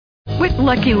With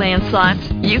Lucky Land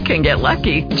Slots, you can get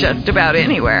lucky just about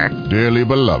anywhere. Dearly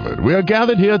beloved, we are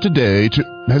gathered here today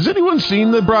to... Has anyone seen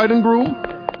the bride and groom?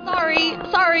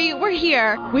 Sorry, we're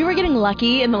here. We were getting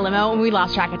lucky in the limo and we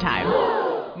lost track of time.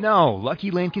 No,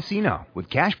 Lucky Land Casino, with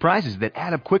cash prizes that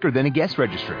add up quicker than a guest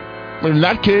registry. In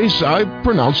that case, I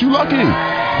pronounce you lucky.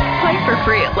 Play for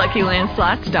free at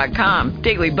LuckyLandSlots.com.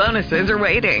 Daily bonuses are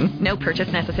waiting. No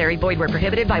purchase necessary. Void where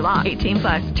prohibited by law.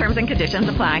 18+. Terms and conditions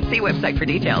apply. See website for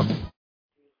details.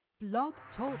 Blog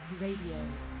Talk Radio.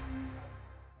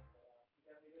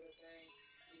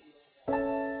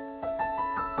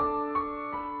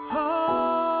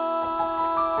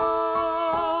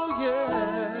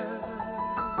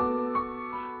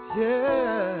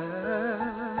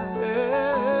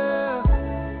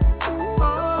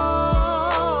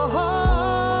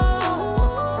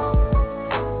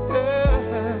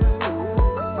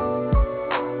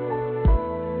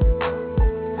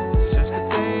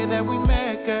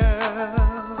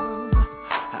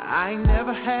 I ain't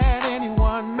never had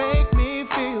anyone make me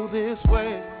feel this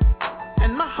way,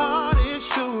 and my heart is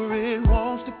sure it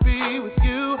wants to be with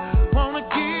you. Wanna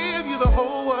give you the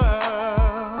whole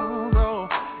world. Oh,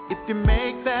 if you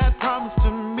make that promise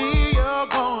to me, you're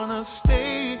gonna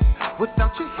stay.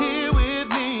 Without you here with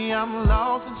me, I'm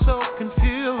lost and so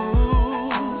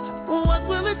confused. What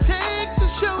will it take to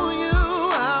show you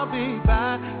I'll be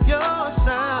by your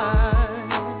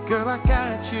side? Girl, I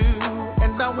got you,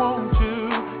 and I want to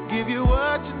give you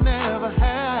what you never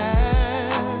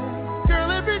had.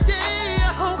 Girl, every day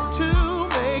I hope to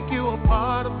make you a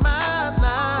part of my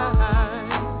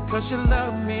life. 'Cause you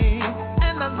love me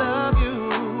and I love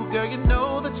you. Girl, you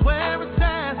know that's where it's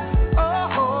at.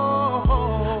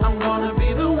 Oh, I'm gonna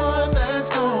be the one that's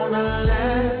gonna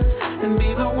last, and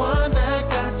be the one that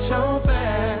got your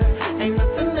back. Ain't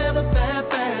nothing ever that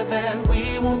bad that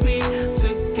we won't be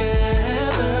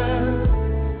together.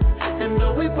 And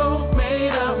though we both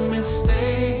made a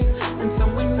mistake, and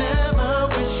some we never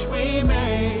wish we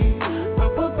made,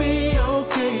 but we'll be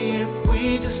okay if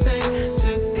we just stay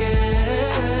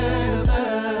together.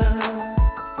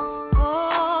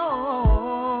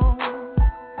 Oh,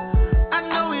 I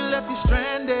know he left you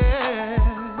stranded,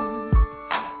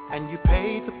 and you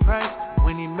paid the price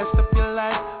when he messed up your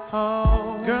life.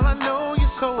 Oh, girl, I know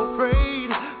you're so afraid,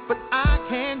 but I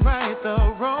can't right the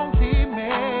wrongs he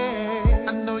made.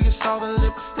 I know you saw the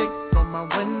lipstick on my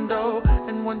window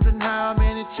and wondering how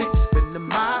many chicks been in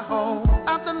my home.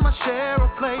 I've done my share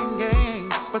of playing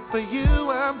games, but for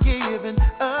you I'm giving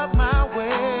up my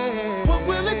way. What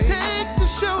will it take to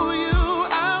show you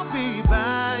I'll be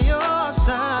by your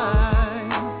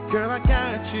side? Girl, I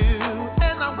got you,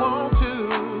 and I want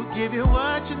to give you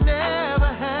what you never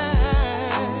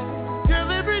had.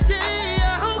 Girl, every day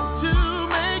I hope to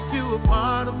make you a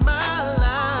part of my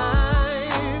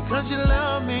life. 'Cause you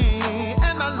love me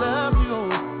and I love you.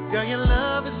 Girl, your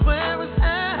love is where it's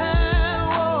at.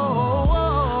 Whoa,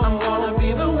 whoa. I'm gonna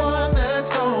be the one that's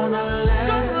gonna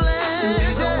last, and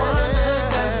be the one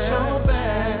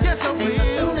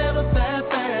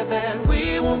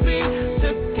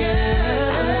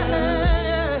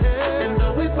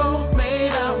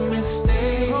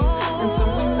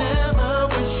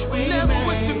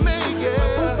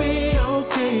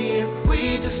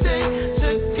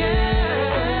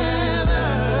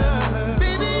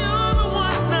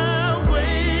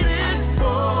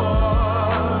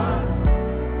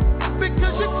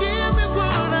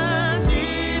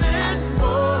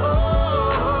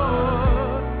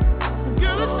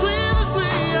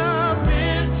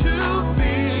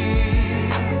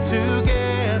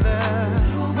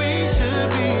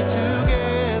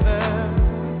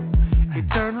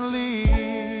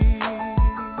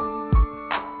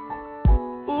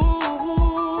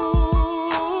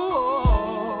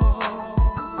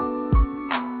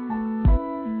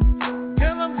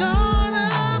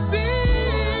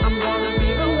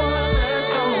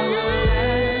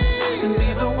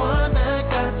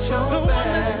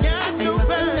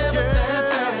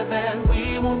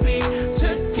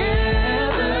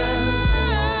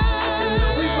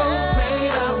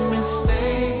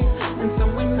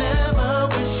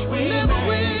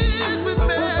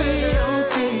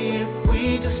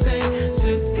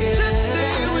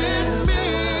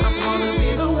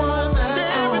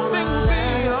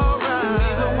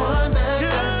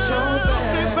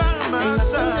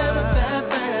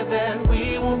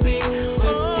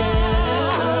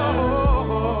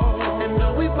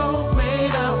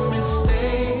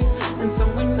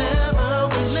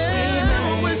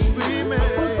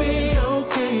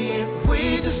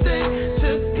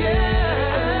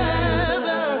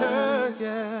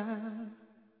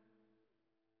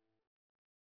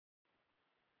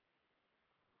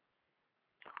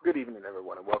Good evening,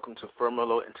 everyone, and welcome to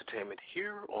Merlot Entertainment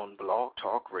here on Blog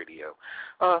Talk Radio.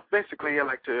 Basically, I'd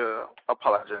like to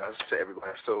apologize to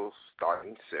everybody for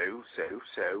starting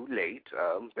so late.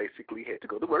 Basically, had to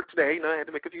go to work today. I had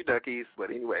to make a few duckies, but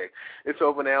anyway, it's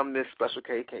over now. Miss Special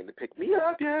K came to pick me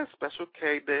up. Yeah, Special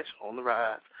K, bitch, on the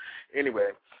rise. Anyway,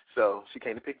 so she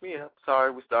came to pick me up. Sorry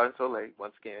we're starting so late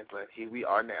once again, but here we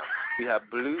are now. We have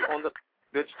Blue on the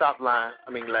bitch. Stop lying.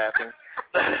 Laughing.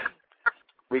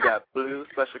 We got Blue,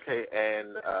 Special K,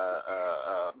 and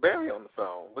Barry on the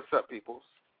phone. What's up, peoples?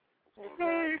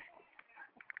 Hey.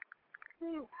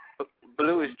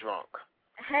 Blue is drunk.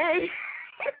 Hey.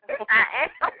 I am.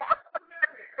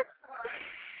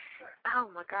 Oh,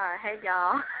 my God. Hey,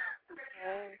 y'all.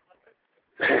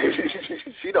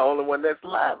 She the only one that's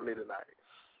lively tonight.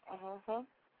 Uh-huh.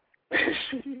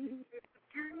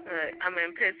 I'm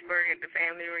in Pittsburgh at the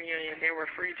family reunion. There were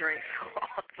free drinks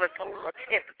with a little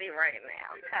sympathy right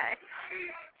now, okay?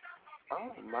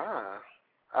 Oh, my.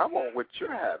 I want what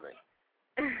you're having.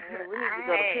 We need to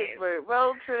go to Pittsburgh.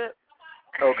 Road trip.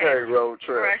 Okay, road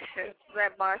trip. Russian.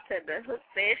 That bartender hooked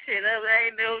that shit up.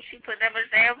 They knew she put that much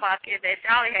damn vodka in there.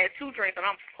 She only had 2 drinks, and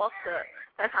I'm fucked up.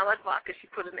 That's how much vodka she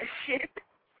put in that shit.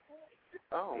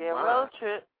 Oh, yeah, my. road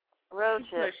trip. Road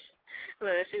trip.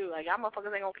 Look, she was like, y'all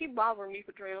motherfuckers ain't gonna keep bothering me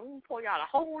for drinking. I'm gonna pour y'all a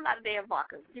whole lot of damn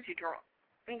vodka. Get you drunk.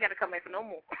 You ain't gotta come back for no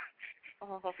more.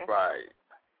 Right.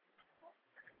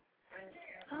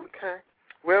 Okay.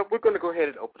 Well, we're going to go ahead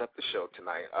and open up the show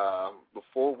tonight.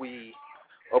 Before we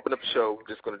open up the show, we're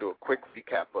just going to do a quick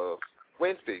recap of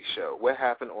Wednesday's show. What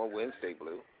happened on Wednesday,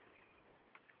 Blue?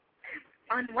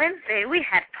 On Wednesday, we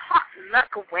had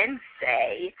Potluck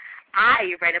Wednesday.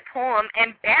 I read a poem,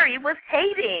 and Barry was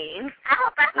hating. How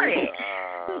about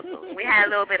it? We had a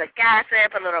little bit of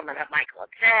gossip, a little bit of Michael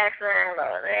Jackson, a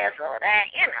little this, a little that,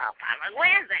 Potluck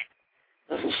Wednesday.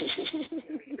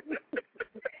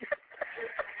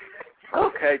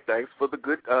 Okay, thanks for the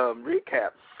good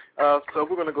recap. So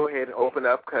we're going to go ahead and open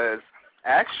up because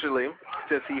actually,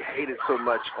 since he hated so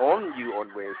much on you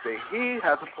on Wednesday, he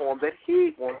has a poem that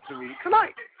he wants to read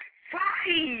tonight.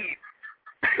 Right.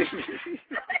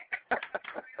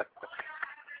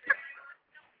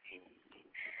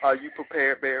 Are you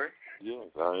prepared, Barry? Yes,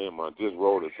 I am. I just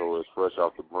wrote it, so it's fresh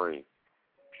off the brain.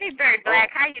 Hey, Barry Black,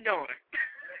 how you doing?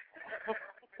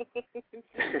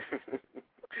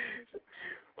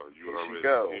 You already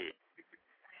go.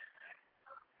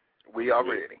 We are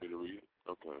ready.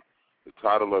 Okay. The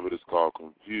title of it is called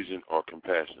Confusion or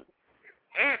Compassion.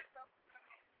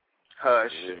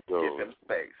 Hush. Give him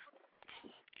space.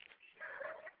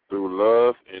 Through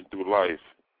love and through life,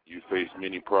 you face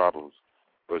many problems.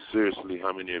 But seriously,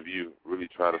 how many of you really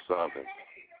try to solve them?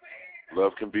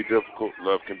 Love can be difficult.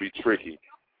 Love can be tricky.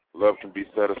 Love can be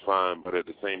satisfying, but at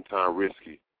the same time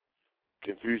risky.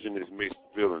 Confusion is mixed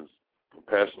feelings.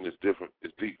 Compassion is different.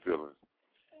 It's deep feelings.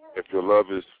 If your love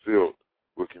is filled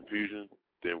with confusion,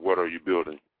 then what are you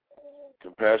building?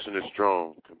 Compassion is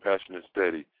strong. Compassion is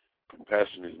steady.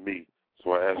 Compassion is me.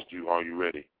 So I asked you, are you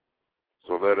ready?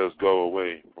 So let us go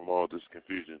away from all this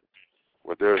confusion.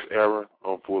 Where there is error,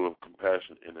 I'm full of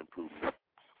compassion and improvement.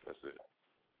 That's it.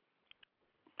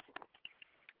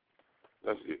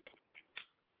 That's it.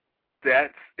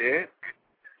 That's it?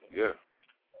 Yeah.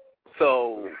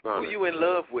 So, who you in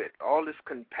love with? All this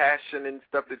compassion and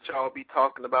stuff that y'all be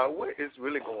talking about, what is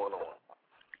really going on?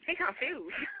 He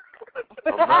confused.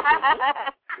 I'm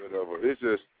not whatever. It's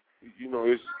just,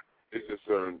 it's just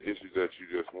certain issues that you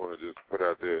just want to just put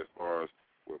out there as far as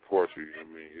with poetry. I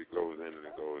mean, it goes in and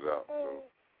it goes out. So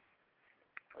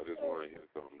I just want to hear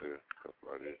something there. That's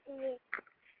about it.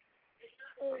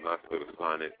 I'm not going to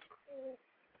sign it.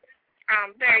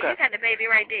 Barry, you had the baby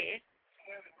right there.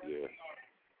 Yeah.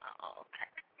 Oh, okay.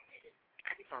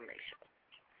 I just want to make sure.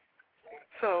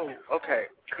 So, okay,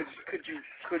 could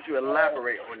you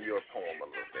elaborate on your poem a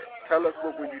little bit? Tell us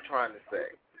what were you trying to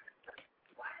say.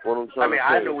 What I'm trying to say.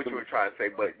 I know what you were trying to say,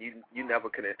 but you never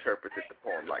can interpret the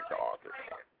poem like the author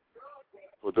can.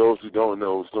 For those who don't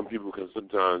know, some people can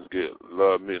sometimes get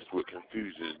love mixed with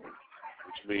confusion,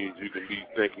 which means you can be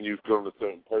thinking you're feeling a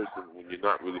certain person when you're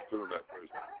not really feeling that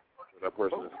person. So that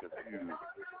person is confused.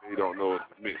 They don't know it's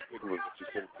mixed signals that you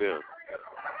sent them.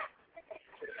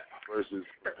 Versus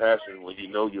compassion when you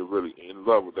know you're really in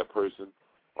love with that person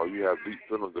or you have deep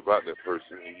feelings about that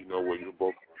person and you know where you're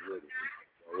both ready.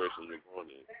 Direction you're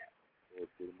going in.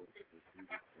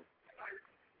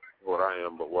 What I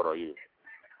am, but what are you?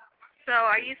 So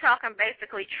are you talking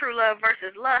basically true love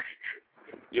versus lust?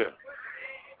 Yeah.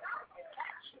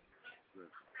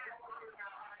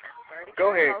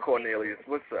 Go ahead, Cornelius.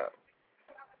 What's up?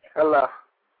 Hello.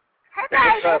 Hey,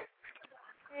 baby.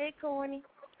 Hey, Corny.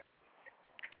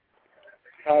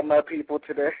 How are my people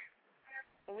today?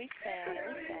 We can.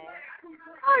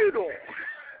 How you doing?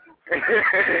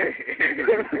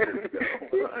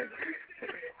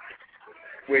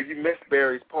 Well, you missed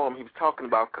Barry's poem. He was talking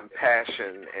about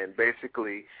compassion, and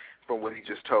basically, from what he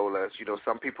just told us,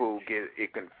 some people get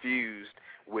it confused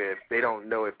with they don't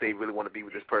know if they really want to be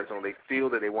with this person, or they feel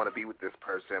that they want to be with this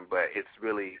person, but it's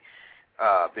really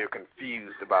they're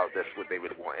confused about that's what they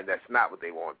really want, and that's not what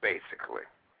they want, basically.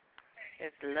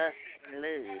 It's lust and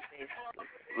love, basically.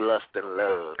 Lust and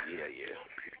love, yeah.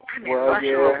 Well, I'm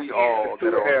sure we all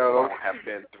that are have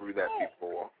been through that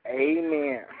before.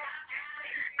 Amen.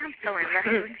 I'm so in love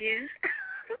with you.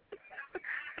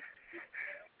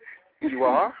 You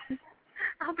are?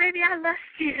 Oh, baby, I love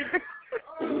you.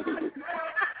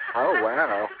 Oh,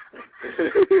 wow.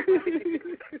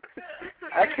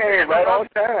 I came right on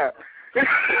time.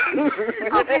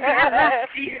 Oh, baby, I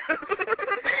love you.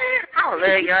 I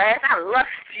love your ass. I love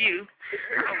you.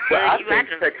 I love you. I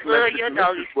just love your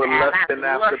doggy style. Less than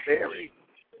after Barry.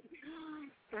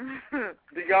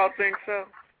 Do y'all think so?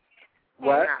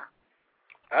 What?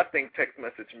 I think text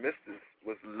message misses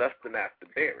was less than after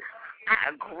Barry. I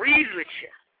agree with you.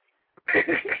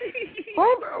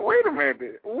 Hold on, wait a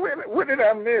minute. What did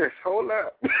I miss? Hold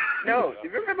up. No, you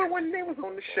remember when they was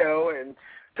on the show and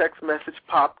text message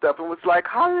popped up and was like,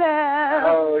 holla.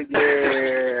 Oh,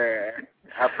 yeah.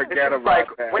 I forgot about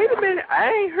that. Wait a minute,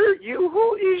 I ain't heard you.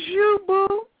 Who is you,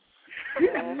 boo?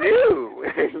 You knew.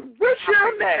 What's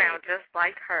your name? You sound just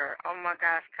like her. Oh, my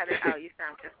gosh, cut it out. You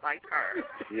sound just like her.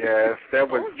 Yes, that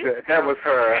was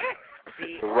her.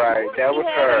 Sexy. Right, that was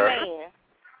her.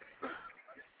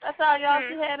 That's all y'all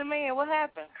she had a man. What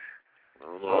happened? I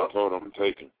don't know. I told him I'm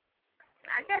taking.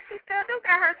 I guess she still do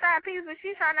got her side piece, but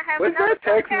she's trying to have Was another that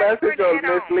text message or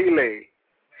Miss Lele?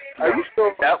 Are you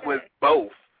still? That was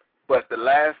both. But the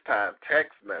last time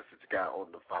text message got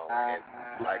on the phone and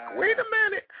like, wait a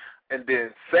minute. And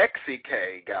then Sexy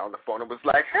K got on the phone and was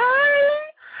like,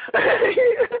 hey,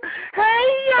 hey,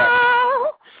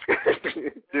 y'all.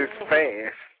 Just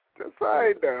fast. That's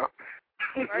right now.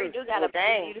 Bird do got a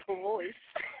very beautiful voice.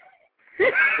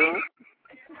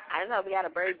 I know we got a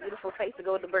very beautiful face to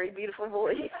go with a very beautiful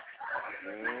voice.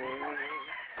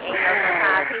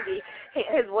 Sometimes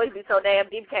his voice be so damn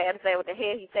deep, can't say what the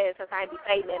hell he says. Sometimes he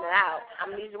fading in and out.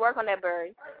 I'm gonna need to work on that,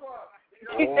 Bird.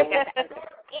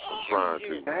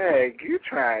 Hey, you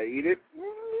try to eat it.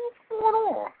 What's going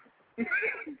on?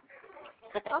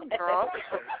 I'm drunk.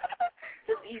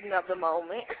 Just eating up the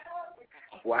moment.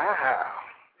 Wow.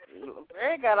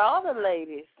 Bird got all the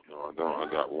ladies. No, I don't.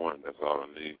 I got one. That's all I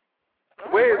need.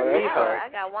 Where's Miho? I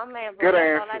got one man. Good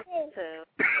answer.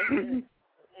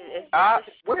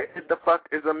 answer. Where the fuck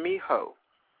is a Miho?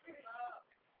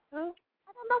 I don't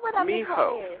know what a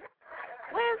Miho is.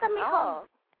 Where's a Miho?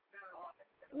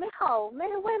 Miho,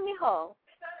 man, where's Miho?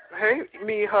 Hey,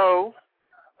 Miho.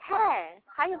 Hey,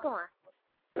 how you doing?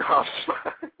 Oh,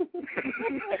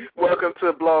 welcome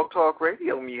to Blog Talk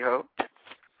Radio, Miho.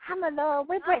 I'm in love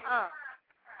with Britt.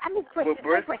 I'm in Britt.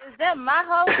 Is that my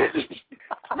hoe?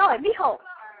 No, it's Miho.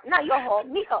 Not your hoe,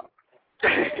 Miho.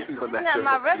 No, not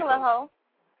my regular hoe.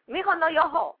 Miho, not your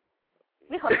hoe.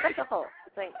 Miho, special hoe.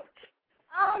 I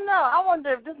don't know. I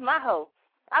wonder if this is my hoe.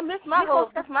 I miss my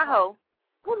hoe. That's my hoe.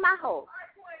 Who's my hoe?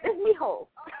 It's Miho.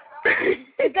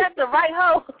 Is that the right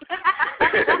hoe?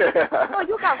 No,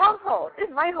 you got wrong hoe.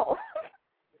 It's right hoe.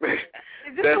 Is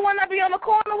this the one I be on the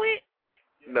corner with?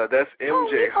 No, that's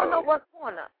MJ Miho no work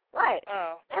corner. Right.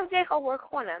 Oh. MJ ho work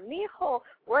corner. Miho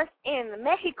works in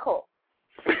Mexico.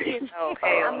 Okay,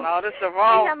 no, this is the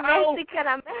wrong hoe. Mexican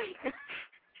American.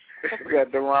 You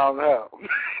got the wrong hoe.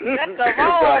 That's the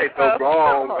wrong right, the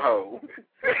wrong hoe.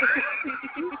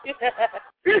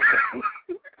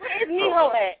 Where's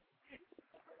Miho at?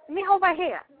 Miho right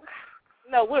here.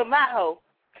 No, where's my hoe?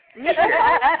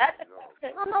 I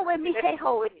don't know where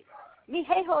Miho is.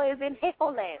 Miho is in Hejo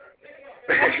land.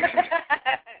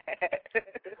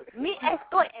 Me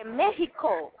estoy en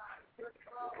Mexico.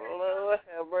 Lord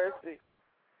have mercy.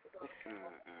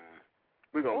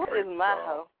 What is my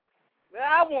hoe?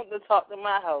 I want to talk to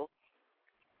my hoe.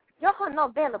 Your hoe not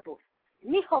available.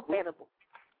 Me hoe available.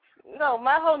 No,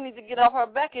 my hoe needs to get off her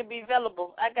back and be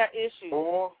available. I got issues.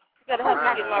 You gotta help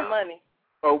me get my money.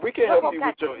 Oh, we can help you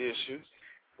with your issues.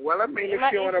 Well, I mean, if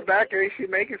she on her back, ain't she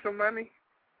making some money?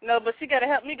 No, but she gotta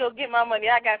help me go get my money.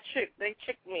 I got tricked. They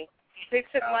tricked me. They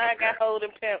took I got hold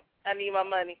and pimp. I need my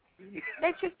money.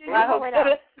 They tricked you. My hoe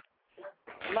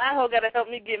gotta help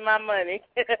me get my money.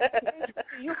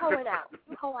 You hold it out.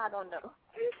 You hold out on them.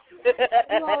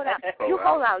 You hold out. You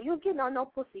hold out. You get on no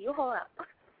pussy. You hold out.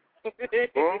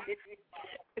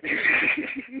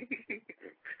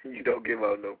 You don't give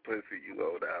out no pussy, you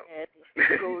hold out.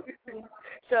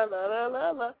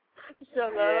 Sha-la-la-la-la.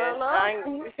 Sha-la-la-la.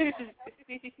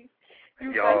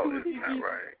 Y'all is not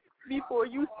right. Before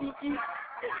you speak it,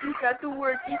 you got to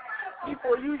work it.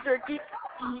 Before you jerk it,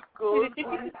 go.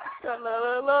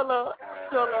 Sha-la-la-la-la.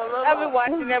 Sha-la-la-la. I've been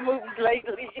watching that movie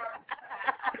lately.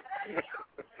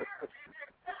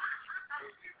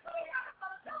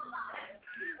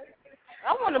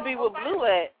 I want to be with Blue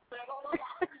at.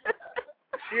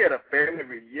 She had a family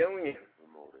reunion.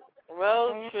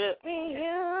 Road trip.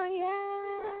 Reunion.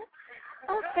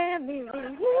 A family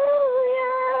reunion.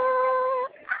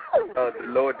 The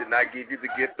Lord did not give you the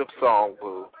gift of song,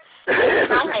 boo.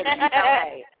 Don't hate.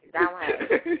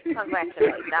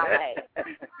 Congratulations. Don't hate.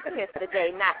 It's the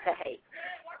day not to hate.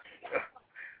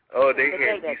 Oh, they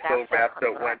had me so wrapped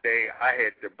up one day, I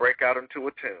had to break out into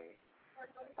a tune.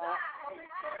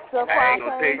 So I ain't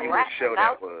gonna tell you what show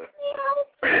that was.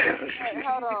 Hey,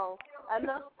 hold on. I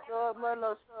know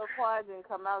Merlot show choir didn't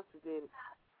come out today.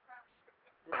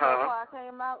 The show choir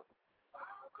came out?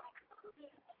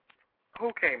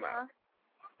 Who came out?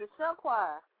 The show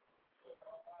choir.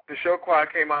 The show choir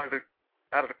came out of the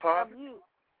choir? Out of you.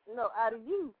 No, out of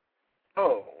you.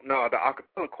 Oh, no, the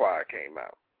acapella choir came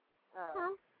out.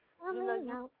 You know,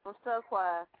 you from show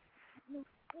choir.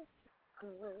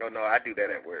 Oh, no, I do that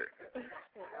at work.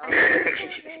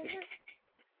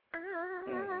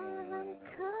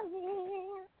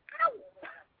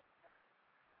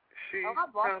 She's I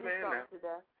bought you coming something out.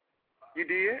 today. You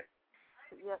did?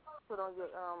 Yep, put on your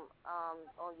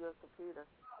computer.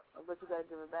 But you gotta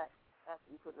give it back after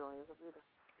you put it on your computer.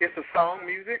 It's a song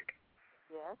music?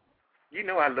 Yes. You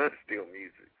know I love to steal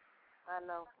music. I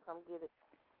know. Come get it.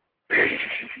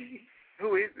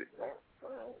 Who is it?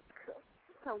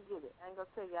 Come get it. I ain't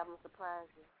gonna tell you. I'm gonna surprise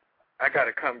you. I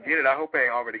gotta come get it. I hope I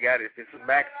ain't already got it. If it's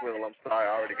Maxwell, I'm sorry,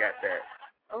 I already got that.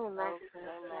 Oh,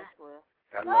 Maxwell.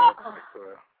 I love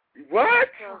Maxwell. What?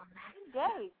 He's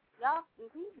gay. Y'all,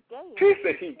 he's gay. She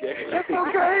said he's gay. That's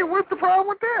okay. What's the problem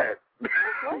with that?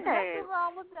 What's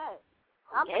wrong with that?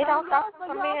 I'm Gay don't stop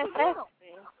for me and sex.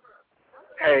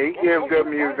 Hey, he gives good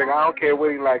music. I don't care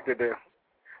what he like to do.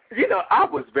 You know, I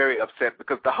was very upset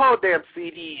because the whole damn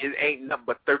CD ain't nothing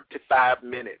but 35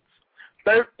 minutes.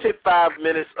 35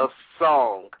 minutes of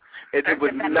song. It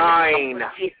was nine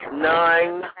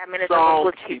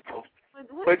song people.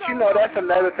 But you know, that's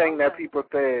another thing that people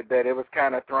said, that it was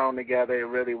kind of thrown together. It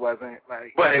really wasn't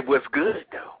like. But it was good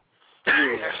though.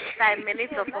 Yeah. 5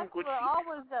 minutes of some good shit.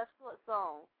 Always that short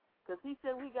song, because he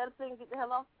said we got to sing, get the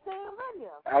hell off the damn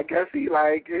radio. I guess he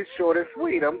like it's short and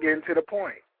sweet. I'm getting to the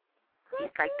point.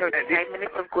 It's like 35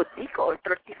 minutes of good dick or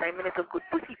 35 minutes of good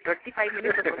pussy, 35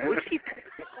 minutes of good shit.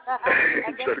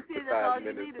 35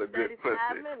 minutes of good pussy.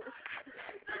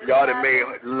 Y'all done made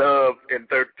love in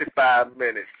 35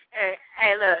 minutes.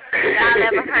 Hey, look, y'all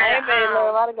ever heard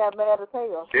love, I done got mad at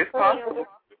tail. It's possible.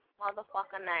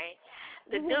 Motherfucker name.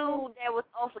 The dude that was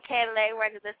on for Cadillac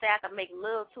Records that said I could make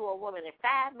love to a woman in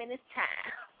 5 minutes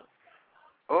time.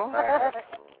 Oh.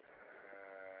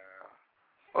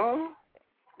 Oh.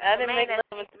 I didn't make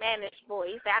love in Spanish, boy.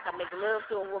 He said I could make love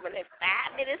to a woman in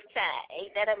 5 minutes time.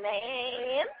 Ain't that a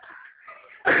man?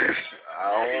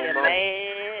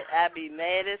 I be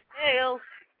mad as hell.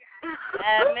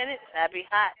 5 minutes, I be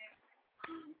hot.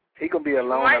 He gonna be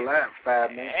alone alive 5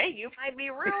 minutes. Hey, you might be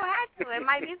real hot too. It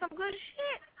might be some good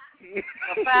shit.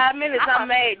 For 5 minutes, I'm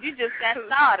mad. You just got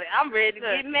started. I'm ready to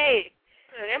get mad.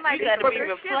 It might gotta be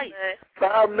replaced.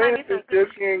 5 minutes is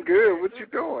just getting good. What you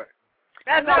doing?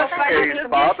 That's all his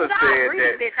father said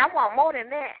that. Bitch, I want more than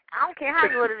that. I don't care how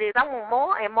good it is. I want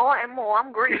more and more and more.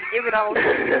 I'm greedy. Give it all.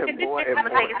 More and I'm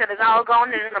gonna take it till it's all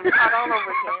gone and then I'm gonna start all over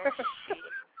again.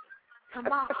 Come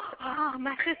on. Oh,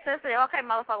 my sister said, okay,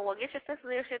 motherfucker, well, get your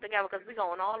sensitive shit together because we're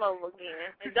going all over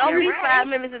again. And don't be 5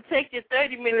 minutes and take you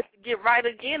 30 minutes to get right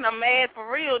again. I'm mad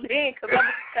for real then because I'm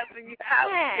cussing you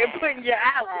out and putting you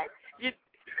out.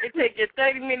 It take you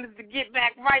 30 minutes to get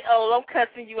back right. Oh, I'm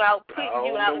cussing you out, putting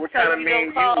you out. What kind of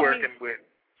men you working with?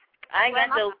 I ain't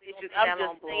got those issues. I'm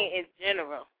just saying in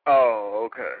general. Oh,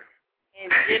 okay.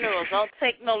 In general, don't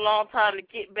take no long time to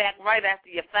get back right after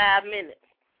your 5 minutes.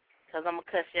 Because I'm going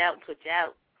to cuss you out and put you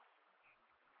out.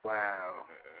 Wow.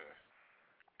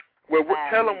 Well,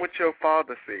 tell him what your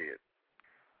father said.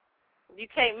 You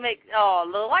can't make, oh,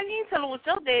 Lord, why you ain't tell him what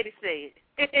your daddy said?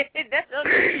 That's your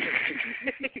daddy.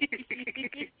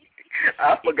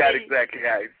 I forgot exactly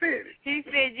how he said it. He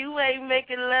said you ain't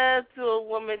making love to a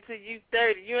woman till you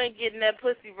 30. You ain't getting that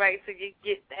pussy right till you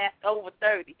get over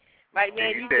 30. Right now,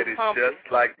 you said just it humble.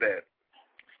 just like that.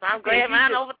 So I'm glad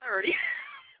mine over 30.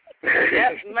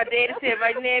 Yep, my daddy said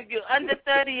right now, if you're under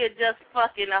 30, you're just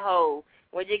fucking a hoe.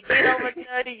 When you get over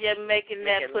 30, you're making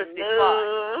that pussy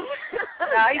fart.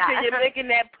 No, he said you're making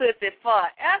that pussy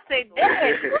fart. I said,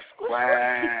 Dad.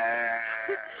 Wow.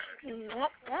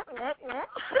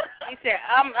 He said,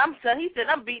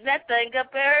 I'm beating that thing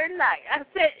up every night. I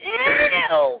said,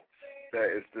 ew. That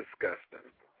is disgusting.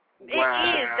 It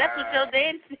is. That's what your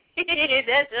daddy said.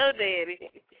 That's your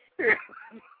daddy.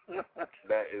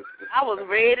 That is disgusting. I was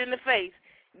red in the face.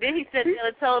 Then he said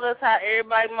and told us how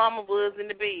everybody's mama was in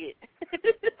the bed.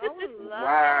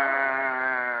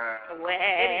 Wow.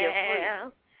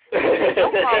 Well.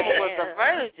 Your mama was a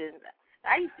virgin.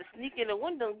 I used to sneak in the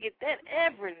window and get that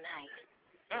every night.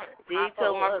 Then he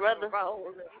told my brother.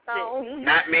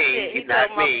 Not me.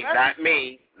 Not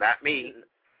me.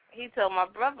 He told my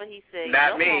brother, he said,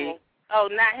 not me. Mama, oh,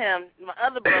 not him. My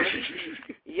other brother, he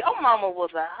said, your mama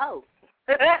was a hoe.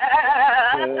 Pull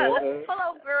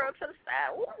up, girl, to the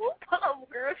side. Pull up,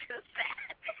 girl, to the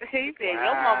side. He said,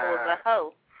 your mama was a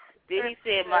hoe. Then he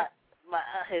said,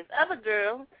 his other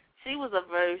girl, she was a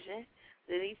virgin.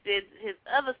 Then he said his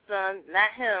other son,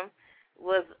 not him,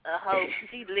 was a hoe.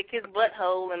 She licked his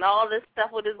butthole and all this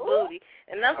stuff with his booty.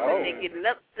 And I'm sitting there getting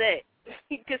upset.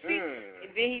 And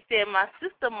then he said, my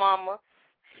sister mama,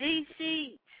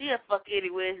 she'll fuck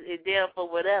anywhere and down for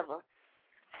whatever.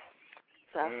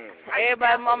 So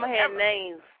everybody mama had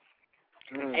names.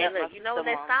 Hey, look, you know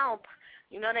that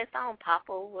song,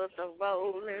 Papa was a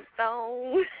Rolling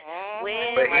Stone.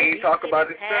 But he ain't talk about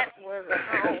his hat was a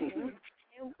home.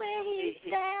 And where he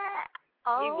sat,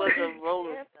 he was a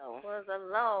Rolling Stone. Was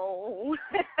alone.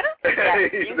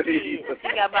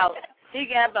 He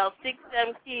got about 6,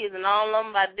 7 kids, and all of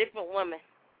them by different women.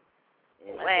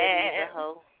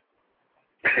 Wow.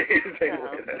 He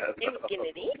was getting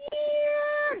it in.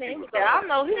 I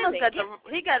know he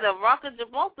got a rocket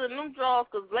Gibraltar in them drawers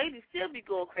because ladies still be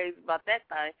going crazy about that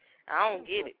thing. I don't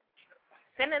get it.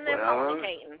 Sending them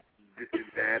complicating.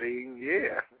 Daddy,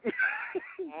 yeah.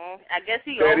 I guess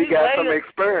he got some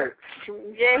experience.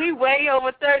 Yeah, he way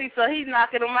over 30, so he's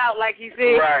knocking them out like he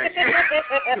said. Right.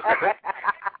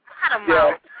 Bottom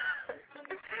out.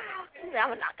 I'm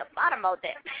gonna knock the bottom out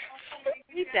that.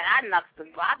 He said, I knocked the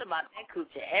bottom out that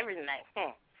coochie every night.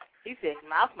 He said,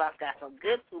 my mouth got some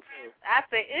good poo-poo. I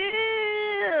said,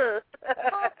 ew.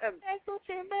 Pop that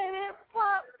coochie, baby.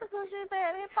 Pop the coochie,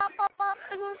 baby. Pop, pop, pop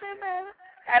the coochie, baby.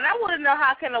 And I want to know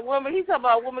how can a woman, he talking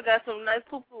about a woman got some nice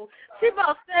poo-poo. She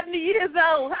about 70 years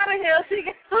old. How the hell she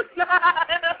got so nice?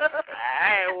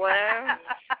 Hey, well.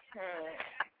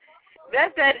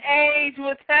 That's that age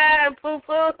with time,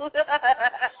 poo-poo.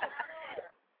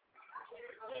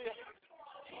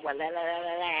 Well, la la la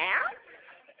la la.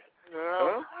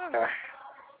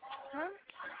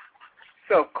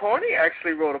 So Corny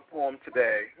actually wrote a poem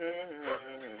today.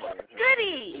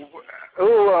 Goody.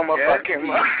 Ooh, I'm a fucking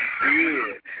yeah.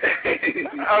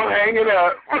 I'm hanging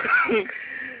up.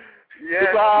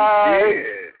 Yes, bye.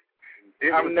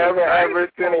 I'm never ever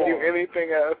sending you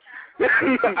anything else.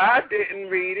 I didn't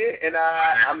read it, and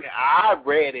I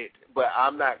read it, but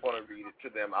I'm not going to read it to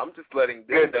them. I'm just letting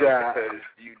them know because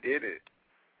you did it.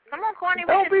 Come on, Corny,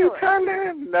 don't be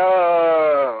telling.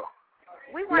 No.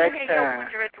 We want to hear your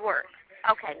wondrous work.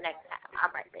 Okay, next time. All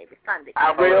right, baby. Sunday.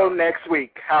 I will next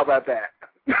week. How about that?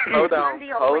 Hold on.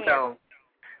 Hanging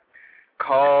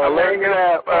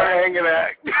up.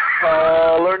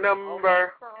 Caller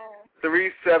number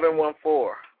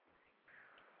 3714.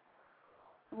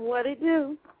 What it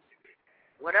do?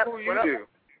 What up? Who you do?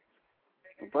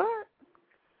 What?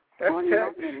 That's Corny,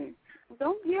 text.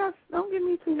 don't give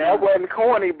me too much. That wasn't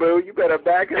corny, boo. You better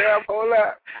back it up. Hold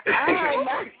up.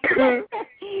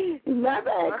 Not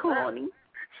that corny.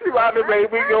 She about to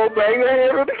make me go bang her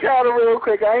head on the counter real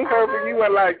quick. I ain't heard from you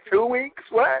in like 2 weeks.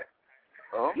 What?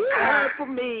 Oh. You heard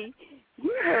from me.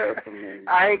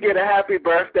 I ain't get a happy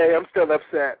birthday. I'm still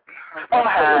upset. Oh,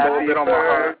 happy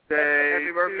birthday.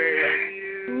 Happy birthday.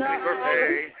 No, happy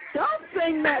birthday. Don't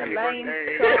sing that lame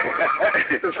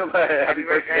song. Happy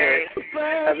birthday.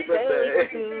 Happy birthday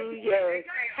to you.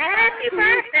 Happy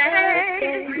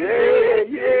birthday.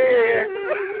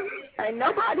 Yeah. Ain't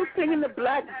nobody singing the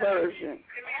black version.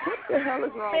 What the hell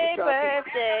is wrong with y'all?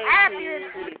 Happy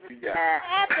birthday to ya.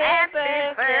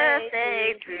 Happy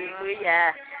birthday to ya.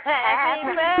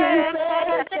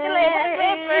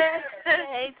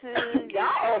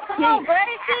 Come on,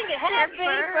 Brady, sing it. Happy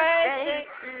birthday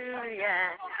to ya.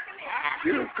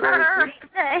 Happy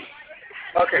birthday.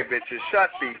 Okay, bitches, shut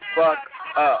the fuck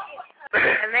up.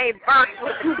 And they birth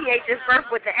with the PH's birth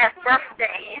with the S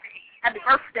birthday. Happy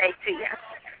birthday to ya.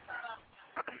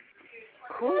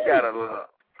 Who got a look?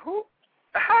 Who?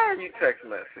 How are you text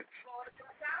message?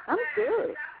 I'm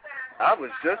good. I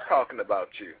was just talking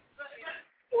about you.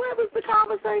 Where was the the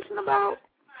conversation about?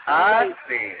 I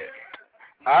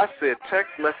said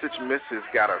text message Mrs.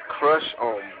 got a crush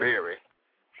on Barry.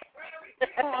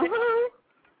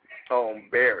 On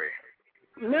Barry.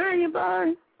 Marion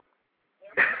Barry.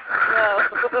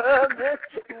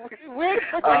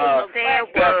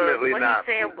 Definitely not.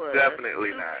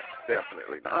 Definitely not.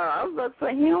 Definitely not. I was about to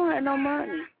say, he don't have no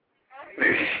money.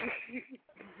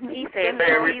 He said,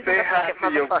 Barry, say hi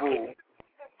to your boo.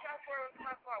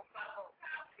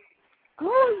 Who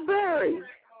is Barry?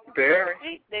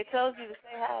 Barry? They told you to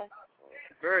say hi.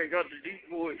 Barry got the deep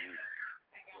voice.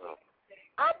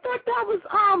 I thought that was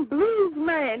Blues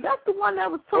Man. That's the one that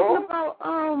was talking about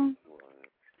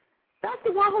that's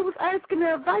the one who was asking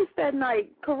their advice that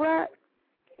night, correct?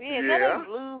 Yeah, that ain't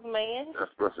Blues Man.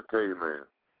 That's Special K Man.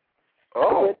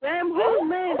 Oh. Damn, who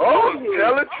man? Oh,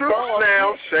 tell the truth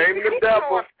now. Shame the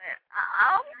devil.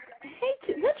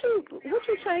 Would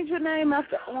you change your name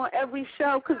after on every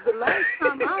show? Because the last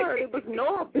time I heard it was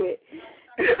Norbit.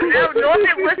 No,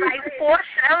 Norbit was like 4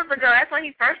 shows ago. That's when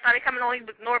he first started coming on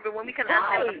with Norbit when we couldn't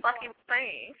understand what the fuck he was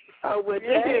saying. Oh, well,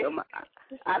 damn.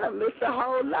 I done missed a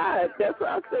whole lot. That's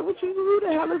why I said, what you who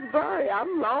the hell is Barry?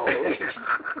 I'm lost.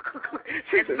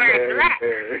 It's very black.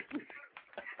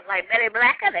 Like Betty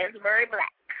Blacker, that's very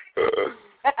black.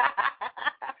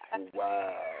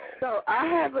 Wow. So I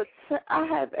have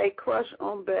a crush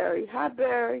on Barry. Hi,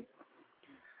 Barry.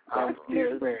 That's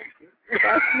news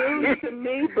to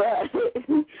me, but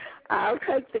I'll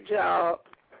take the job.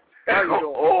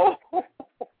 Oh.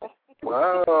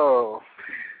 Wow.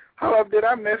 Hold up, did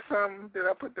I miss something? Did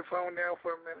I put the phone down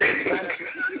for a minute?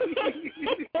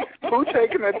 Who's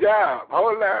taking the job?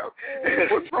 Hold up.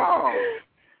 What's wrong?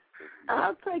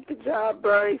 I'll take the job,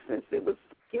 Barry, since it was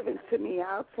given to me.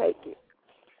 I'll take it.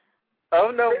 Oh,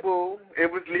 no, boo.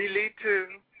 It was Lily, too.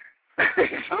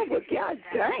 Oh, well,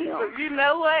 goddamn. You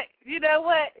know what?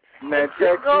 Man,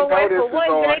 check, go away for this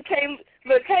one day.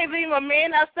 Can't leave my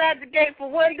man outside the gate for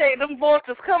one day. Them boys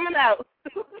is coming out.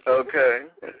 Okay.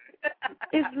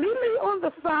 Is Lily on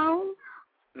the phone?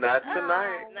 Not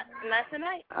tonight. Not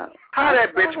tonight. How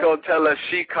that bitch gonna tell us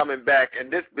she coming back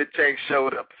and this bitch ain't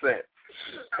showed up since?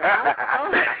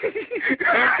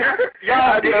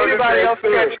 Y'all, did anybody else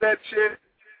catch that shit?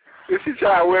 She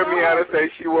tried to wear me out and say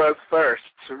she was first.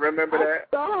 Remember that?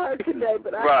 I saw her today,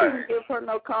 but I couldn't give her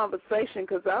no conversation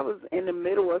because I was in the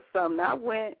middle of something. I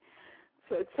went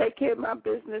to take care of my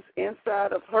business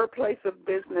inside of her place of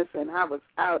business, and I was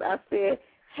out. I said,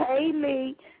 hey,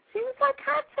 Lee. She was like,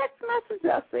 hi, text message.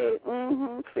 I said,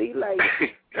 see you later.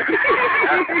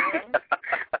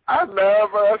 I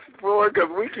love us for it because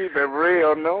we keep it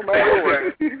real no matter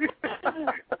what.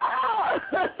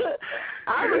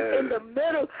 I was in the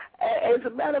middle. As a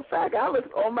matter of fact, I was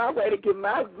on my way to get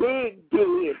my wig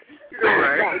did.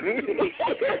 Right.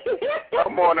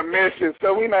 I'm on a mission,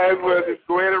 so we might as well just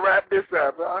go ahead and wrap this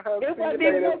up.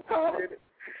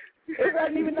 It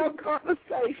wasn't even no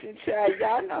conversation, child.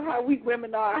 Y'all know how we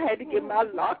women are. I had to get my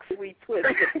locks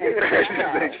retwisted.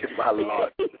 My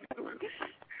locks.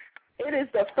 It is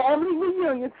the family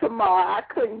reunion tomorrow. I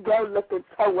couldn't go looking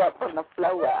toe up from the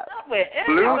floor up.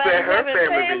 Blues at her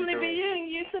family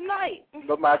reunion tonight.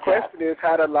 But my question is,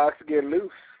 how the locks get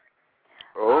loose?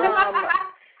 Oh.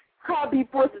 Hubby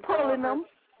was pulling them.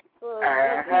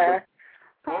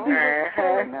 Hubby was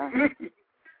pulling them.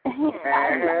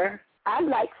 I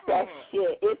like that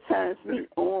shit. It turns me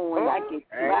on. I get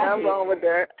I'm wrong with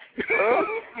that.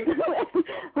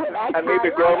 I need to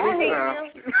grow me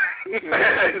some.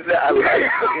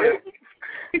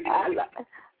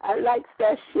 I like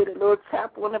that shit. A little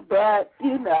tap on the back,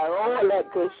 you know, all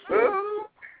that good shit.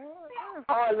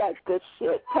 All that good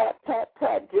shit. Tap, tap,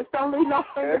 tap. Just don't leave no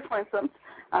fingerprints.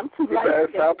 I'm too light. You better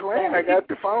stop playing. I got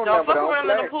the phone number. Don't fuck around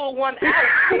and pull one out.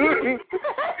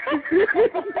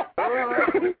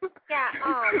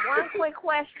 One quick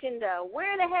question, though.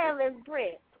 Where the hell is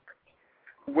Brisk?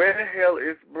 Where the hell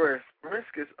is Brisk?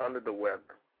 Brisk is under the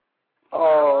weather.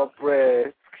 Oh,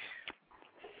 Brisk.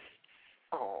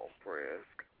 Oh,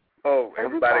 Brisk. Oh,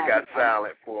 everybody got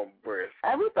silent for him, Brisk.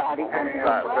 Everybody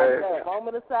got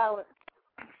moment of silence.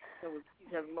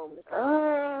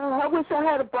 I wish I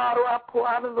had a bottle. I'd pour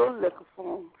out a little liquor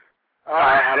for him.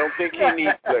 I don't think he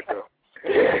needs liquor.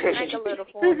 Drank a little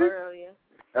for him earlier.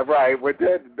 That's right, with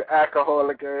that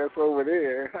alcoholic ass over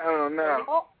there. I don't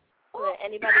know.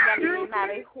 Anybody got any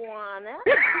marijuana?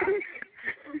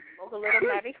 Smoke a little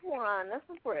marijuana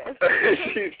for Brisk.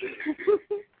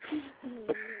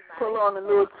 Pull on a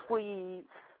little tweed.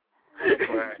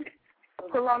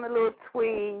 Pull on a little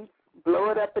tweed. Blow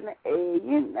it up in the air,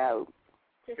 you know.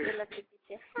 Just to let you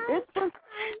get your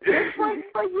This one's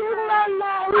for you, my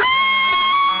love.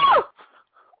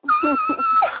 I'm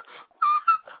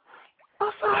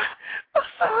sorry.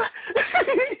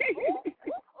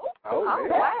 Oh,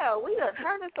 wow, we done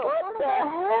turned this over. What the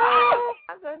hell?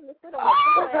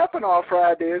 What happened on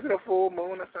Friday? Is it a full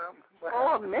moon or something? For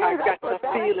a minute, I got thought the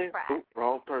that feeling.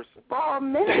 Wrong person. For a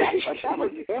minute, I thought that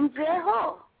was MJ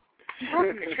Hall.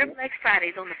 Welcome to Triple X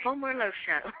Fridays on the Flo Merlot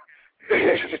Show.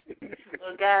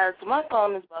 Well, guys, my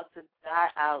phone is about to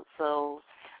die out, so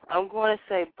I'm going to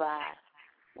say bye.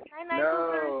 No.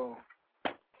 No.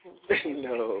 How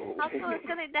soon is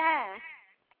gonna die?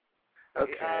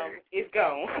 Okay. It's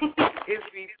gone. It's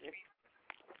beeping.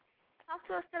 How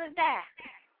soon is gonna die?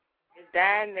 It's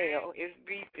dying now. It's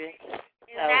beeping.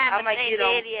 It's So dying, I but might they get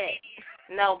on. dead yet.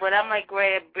 No, but I might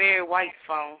grab Barry White's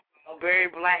phone or Barry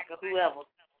Black or whoever.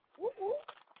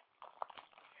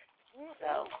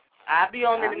 So I'll be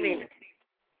on in a minute.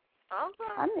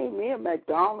 Okay. I need me a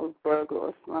McDonald's burger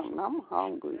or something. I'm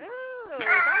hungry. Ooh, don't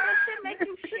let shit make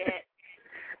you shit.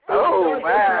 Oh,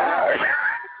 wow.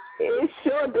 It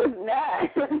sure does not.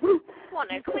 Want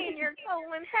to clean your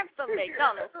colon and have some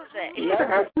McDonald's today.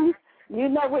 You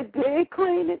know what did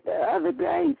clean it the other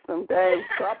day? Some damn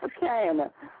Tropicana.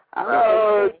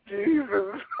 Oh,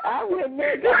 Jesus. I went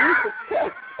there and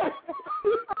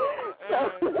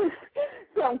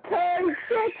some curry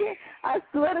chicken. I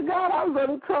swear to God, I was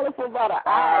on the toilet for about an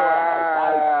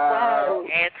hour.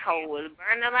 Asshole was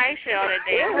burning like shell that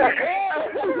day.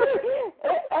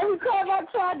 Every time I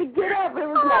tried to get up, it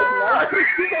was like, no,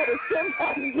 you better sit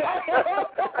back down.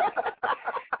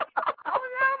 Oh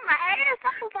no, my ass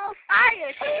was on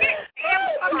fire. Shit,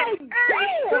 damn fucking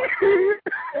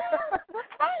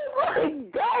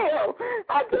damn.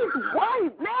 I just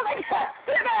wiped. Now I got to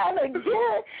sit down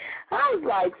again. I was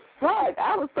like, fuck.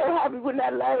 I was so happy when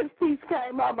that last piece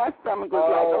came out. My stomach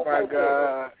was like, oh my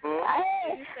God.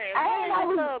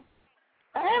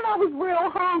 I was real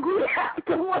hungry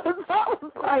afterwards. I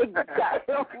was like,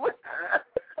 damn.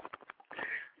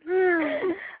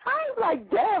 I was like,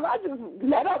 damn, I just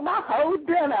let up my whole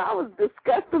dinner. I was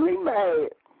disgustingly mad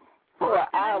for an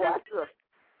hour.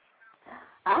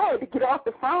 I had to get off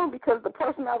the phone because the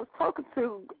person I was talking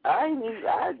to, I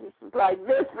just was like,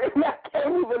 listen, I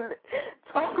can't even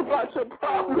talk about your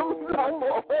problems no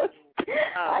more.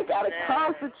 I got to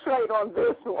concentrate on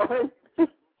this one. You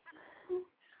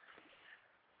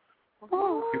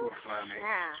were funny.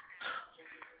 Yeah.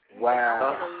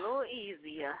 Wow. A little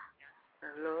easier. A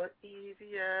little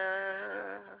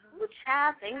easier. Ooh,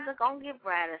 child, things are going to get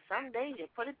brighter. Some days you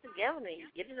put it together and you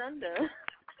get it undone.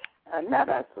 Now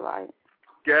that's right.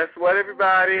 Guess what,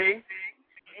 everybody?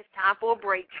 It's time for a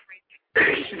break.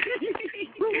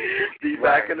 Be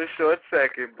back in a short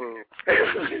second, boo.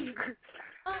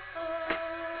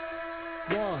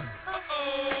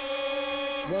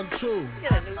 One, two.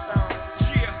 Get a new song.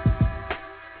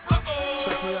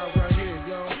 Check me out right here,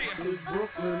 yo. It's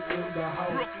Brooklyn in the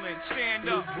house. Brooklyn, stand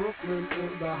up. It's Brooklyn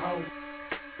in the house.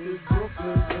 It's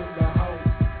Brooklyn in the house.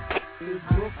 It's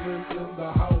Brooklyn in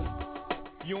the house.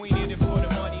 You ain't in it for the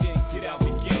money, then get out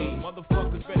the game.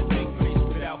 Motherfuckers better think when they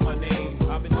spit out my name.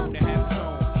 I've been known to have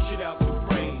tone, shit out the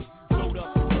brain. Load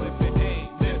up the clip and aim.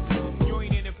 Listen, you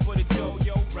ain't in it for the dough,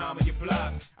 yo, rhyme on your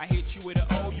block. I hit you with an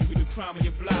O, you can do crime on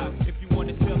your block. If you want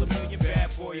to sell $1 million,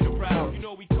 bad boy in the route. You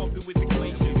know we come through with the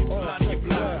clean shit, it's blood on your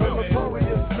block.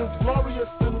 It's glorious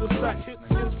in the sack, hit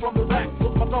skins from the back.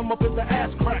 Put my thumb up in the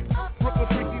ass crack. Brooklyn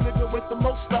freaky nigga with the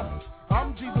most stuff.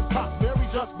 I'm Jesus Pop, Mary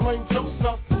just blame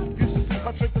Joseph.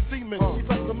 I drink the semen, she's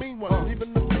like the mean one.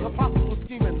 Even the apostles were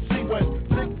scheming. She went,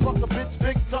 big fuck a bitch,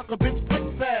 big suck a bitch, quick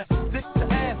fast. Dick to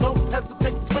ass, don't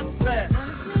hesitate to swing fast.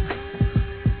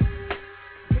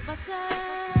 If I say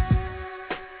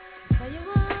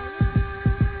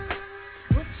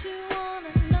what you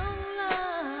wanna know,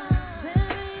 love,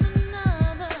 there ain't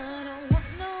another. Don't want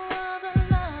no other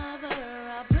lover. I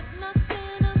put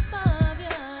nothing above you. I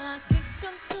kick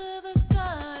 'em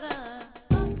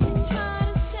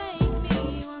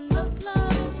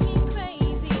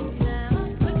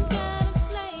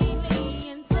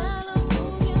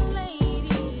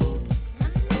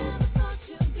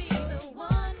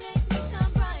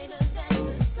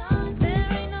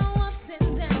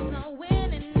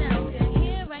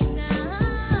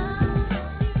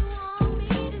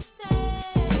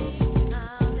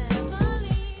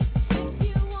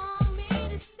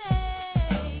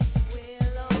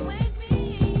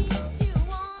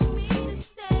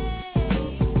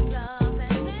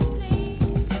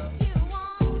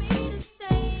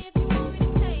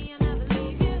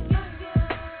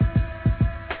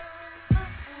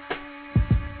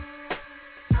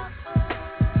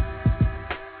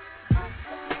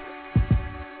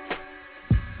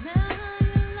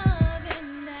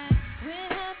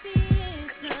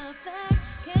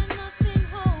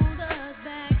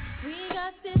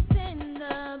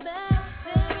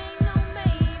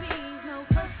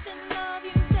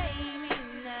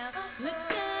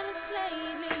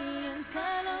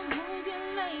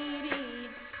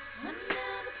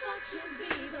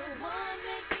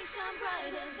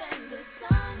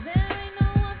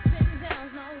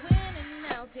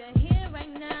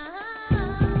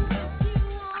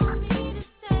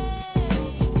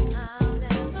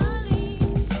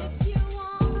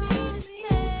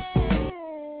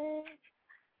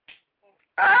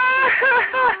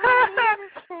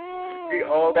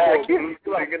all back and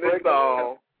singing this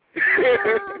song.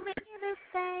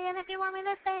 And if you want me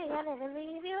to stay, I'll never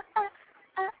leave you.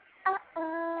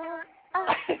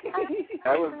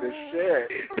 That was the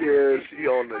shit. Yeah, she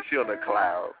on the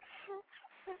cloud.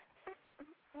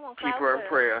 Keep her in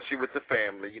prayer. She with the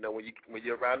family. You know, when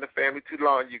you're around the family too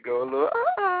long, you go a little.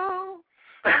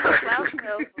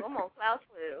 I'm on cloud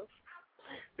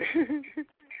 12.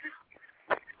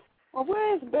 Well,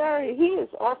 where's Barry? He is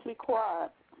awfully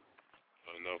quiet.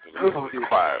 Who's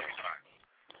quiet?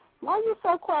 Why are you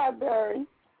so quiet, Barry?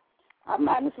 I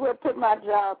might as well put my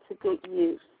job to good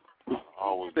use.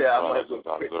 Always I observe.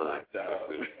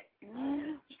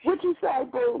 What you say,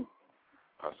 boo?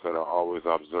 I said I always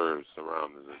observe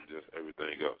surroundings and just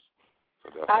everything else. So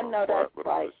that's I know that's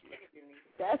right.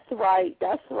 That's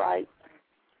right.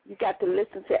 You got to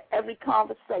listen to every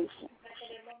conversation.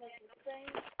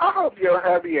 I hope your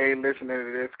hubby ain't listening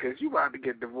to this because you about to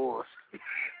get divorced.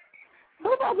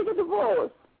 Who about to get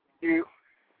divorced? You.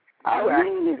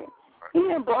 He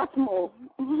in Baltimore.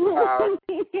 He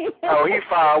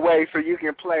far away so you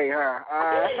can play, huh?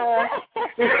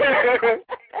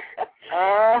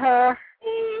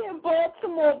 He in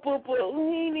Baltimore,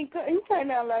 boo-boo. He came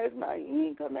down last night. He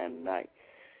ain't come down tonight.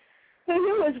 And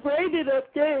it was rated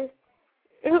up there.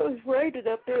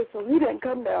 So he didn't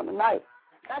come down tonight.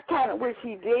 I kind of wish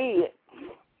he did.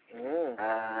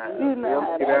 You know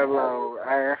how that alone.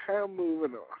 I'm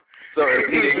moving on. So if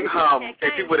he didn't come,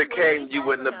 if he would have came, you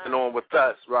wouldn't have been on with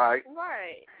us, right?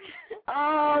 Right.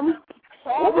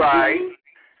 Probably.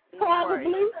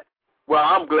 Well,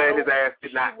 I'm glad his ass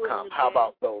did not come. How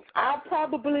about those? I'll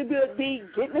probably be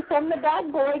getting it from the back,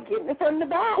 boy, getting it from the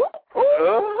back.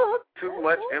 Too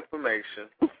much information.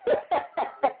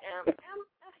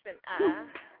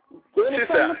 She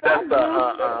said that's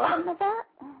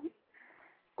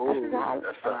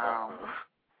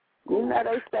you know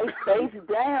they stay face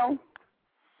down.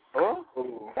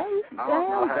 Face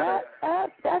down.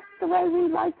 That's the way we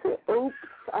like to. Oops,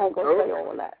 I ain't gonna say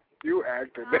all that. You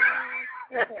acted.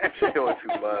 She doing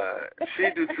too much. She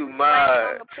do too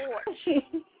much. She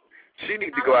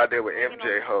need to go out there with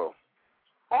MJ Ho.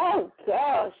 Oh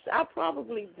gosh, I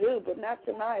probably do, but not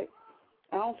tonight.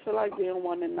 I don't feel like being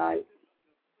one tonight.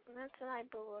 Not tonight,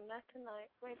 boo. Not tonight.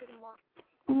 Maybe tomorrow.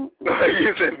 You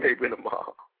said maybe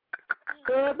tomorrow.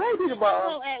 Good, maybe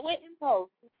tomorrow. We at Whitman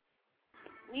Post.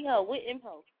 We are Whitman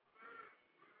Post.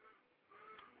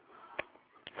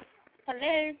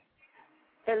 Hello.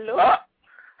 Hello.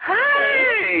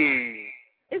 Hey.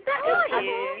 Is that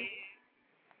you?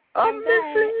 I'm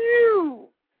missing you.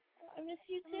 I miss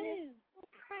you too.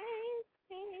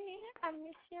 Crazy. I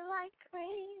miss you like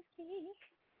crazy.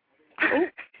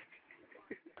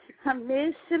 I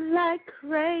miss you like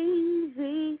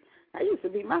crazy. That used to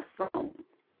be my song.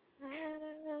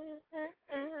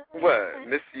 What?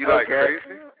 Miss you like crazy?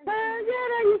 Yeah,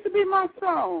 that used to be my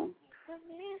song. I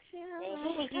miss you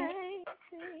like crazy.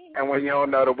 And when you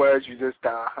don't know the words, you just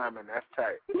start humming. That's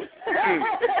tight.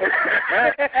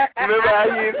 Remember how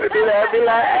you used to do that? Be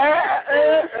like,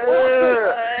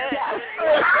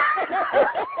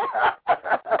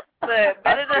 But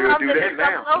better than humming than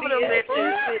now. over them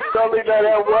bitches. Don't leave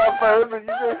that one person.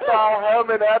 You just start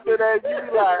humming. After that, you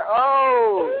be like,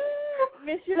 oh.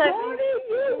 Miss you like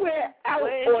you were out on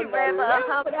the left.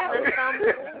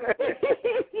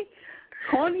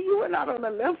 Corny, you were not on the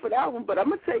left for that one, but I'm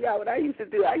going to tell y'all what I used to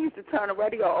do. I used to turn the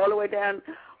radio all the way down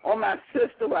on my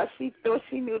sister while she thought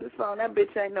she knew the song. That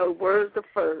bitch ain't know words the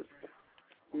first.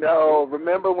 No,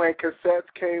 remember when cassettes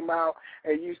came out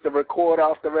and used to record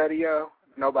off the radio?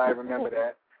 Nobody remember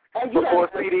that. Before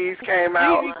CDs came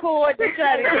out. You record to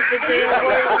try to get the damn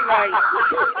words right.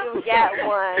 You got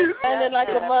one. Sounding like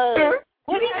a mug.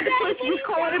 What do you say? You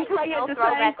record and play at the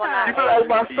same time. You be like,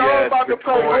 my song about to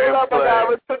play. Hold up, I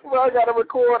gotta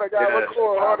record.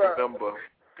 Hold up.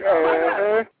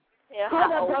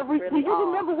 Hold up, bro. Do you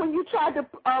remember when you tried to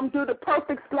do the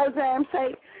perfect slow jam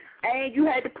shape and you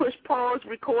had to push pause,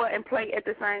 record, and play at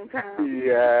the same time?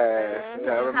 Yes. I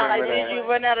remember How like that. did you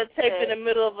run out of tape in the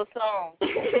middle of a song?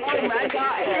 Oh my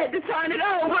God! I had to turn it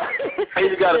over. And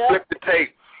you gotta flip the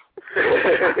tape.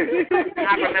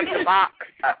 I remember the box.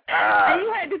 And you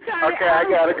had to turn Okay, it I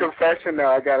over. got a confession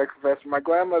now. My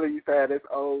grandmother used to have this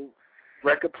old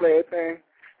record player thing,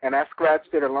 and I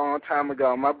scratched it a long time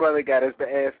ago. My brother got us the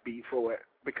ass beat for it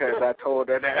because I told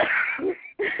her that.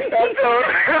 I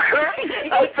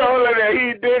told her that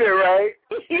he did it, right?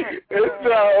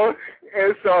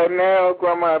 And so now,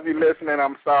 Grandma, if you're listening,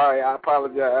 I'm sorry. I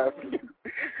apologize.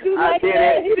 I did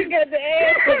it. You got the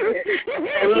ass.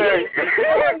 And look.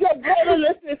 Your brother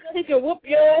listening so he can whoop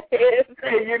your ass.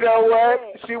 And you know what?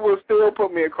 She will still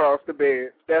put me across the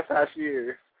bed. That's how she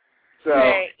is.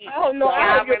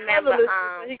 brother listen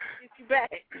so he can get you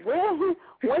back. Well,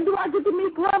 when do I get to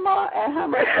meet Grandma and how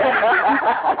much?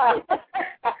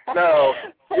 No,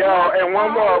 yo, and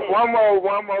one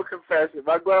more confession.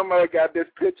 My grandmother got this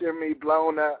picture of me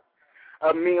blown up,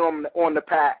 of me on the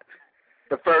patch,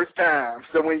 the first time.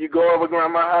 So when you go over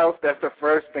Grandma's house, that's the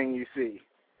first thing you see.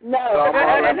 No.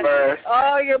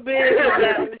 All your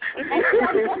business.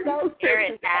 Hear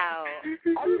it now.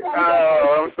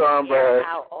 Oh, I'm sorry, Hear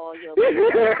out all your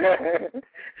business.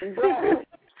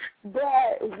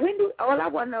 But when do, all I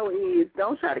want to know is,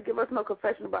 don't try to give us no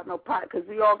confession about no pot, because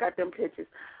we all got them pictures.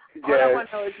 All I want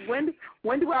to know is,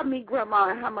 when do I meet Grandma,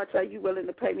 and how much are you willing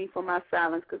to pay me for my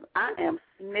silence? Because I am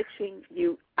snitching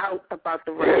you out about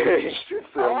the rest.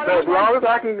 As long as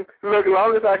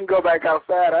I can go back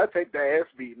outside, I take the ass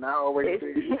beating. I always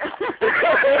see.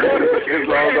 As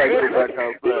long as I can go back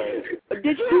outside.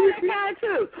 Did you have that kind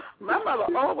too? My mother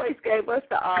always gave us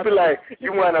the option. I'd be like,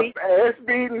 you want an ass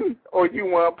beating or you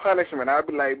want punishment? I'd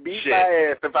be like, beat my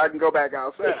ass if I can go back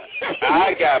outside.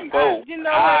 I got both. You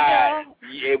know what, y'all?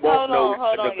 It won't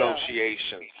Hold on,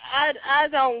 negotiations. I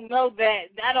don't know that.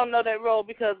 I don't know that role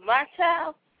because my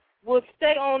child will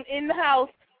stay on in the house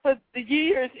for the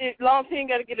years long as he ain't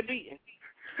got to get a beating.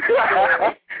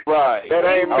 Right. That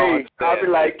ain't me. I'll be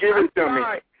like, give it to me.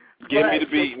 Give me the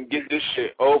beating. Get this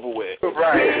shit over with.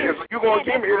 Right. Because you're going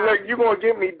to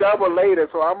give me double later,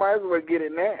 so I might as well get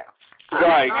it now.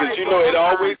 Right, because you know it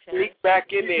always sneaks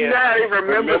back in there. Yeah, I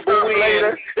remember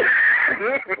later.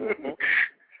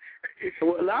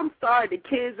 Well, I'm sorry. The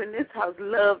kids in this house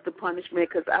love the punishment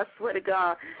because I swear to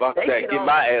God, Fuck that. Get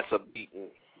my ass a beating.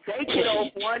 They get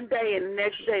off one day and the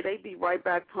next day they be right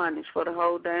back punished for the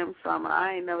whole damn summer.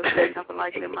 I ain't never seen nothing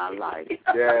like it in my life.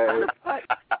 Yeah.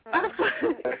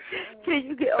 Can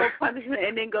you get off punishment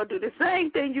and then go do the same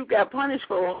thing you got punished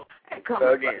for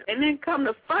and then come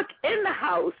to fuck in the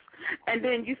house and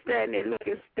then you stand there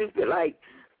looking stupid like,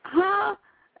 huh?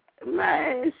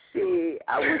 Man, shit,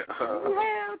 I was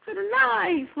hell to the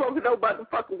nine smoking no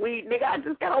motherfucking weed, nigga. I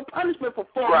just got on punishment for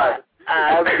 4 months.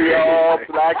 I be all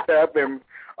blacked up and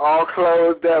all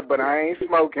closed up, but I ain't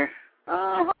smoking.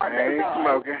 I ain't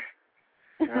smoking.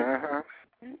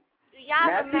 Do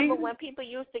y'all remember when people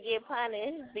used to get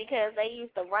punished because they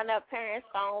used to run up parents'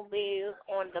 phone bills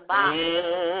on the box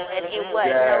and it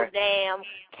wasn't no damn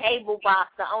cable box.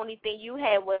 The only thing you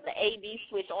had was the AD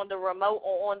switch on the remote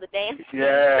or on the damn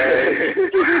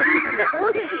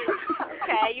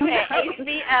Okay, you had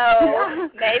HBO,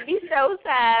 maybe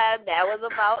Showtime. That was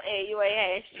about it. You ain't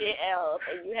had shit else,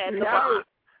 and you had the box.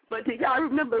 But do y'all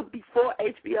remember before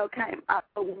HBO came out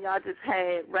when y'all just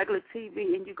had regular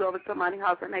TV and you go over to somebody's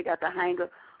house and they got the hanger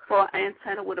for an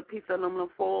antenna with a piece of aluminum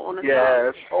foil on the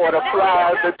Yes, or the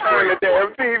plies to turn the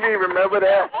damn TV. Remember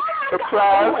that? The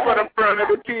plies for the front of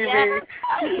the TV.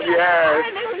 Yes.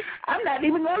 I'm not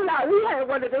even going to lie. We had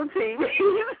one of them TVs.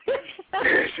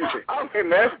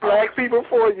 And that's black people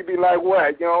for you. Be like,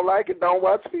 what? You don't like it? Don't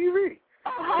watch TV.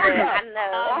 I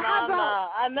know.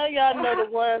 I know y'all know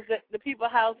the ones that the people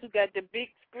house who got the big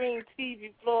screen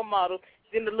TV floor model,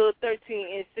 then the little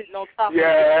 13-inch sitting on top of it.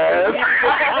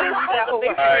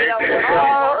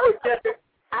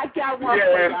 I got one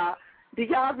for y'all. Do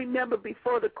y'all remember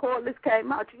before the cordless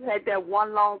came out, you had that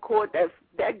one long cord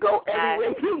that go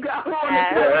everywhere you got on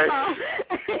the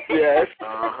Yes.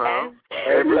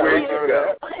 Everywhere you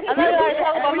go. I know y'all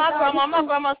talking about my grandma. My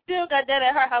grandma still got that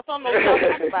at her house. I don't know what y'all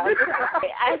talking about.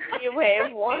 I still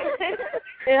have one.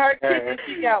 In her kitchen,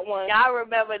 she got one. Y'all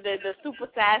remember the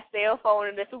super-sized cell phone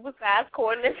and the super-sized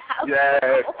cordless house?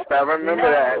 Yes, I remember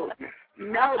that.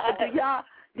 No, but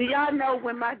do y'all know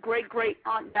when my great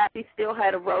aunt died, she still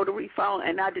had a rotary phone,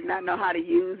 and I did not know how to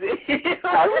use it.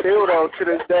 I still don't to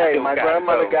this day. My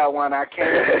grandmother got one. I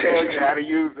can't tell you how to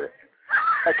use it.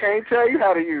 I can't tell you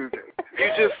how to use it. You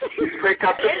just pick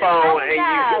up the phone and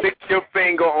you stick your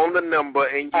finger on the number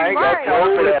and you I ain't got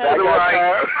time for that. to the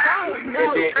right. And then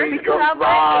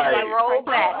you roll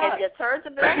back. If you turn to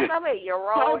the left of it, you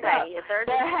roll back. You turn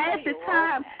to half the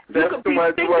time, that's too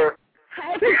much work.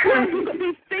 Half the time you could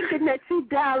be thinking that you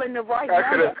dialing the right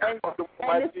number,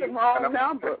 and it's the wrong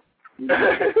number.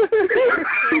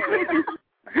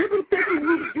 You be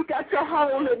thinking you got your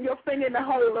hole and your finger in the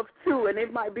hole of 2, and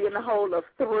it might be in the hole of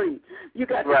 3. You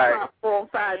got to try 4 or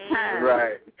 5 times.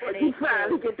 Right. But you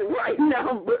finally get the right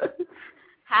number.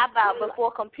 How about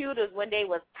before computers when they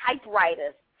was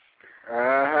typewriters?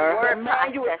 Word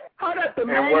manual. Hold up, the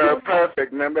manual. And Word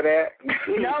Perfect, remember that?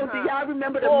 No, do y'all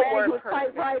remember the manual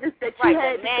typewriters that you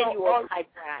had to manual go on,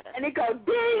 typewriter. and it go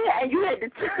ding, and you had to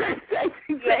turn it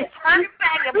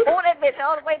back and pull that bitch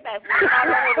all the way back.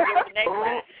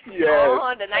 Yes.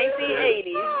 Oh, the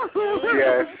 1980s.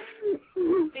 Yes.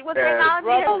 See what technology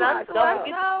has done to us?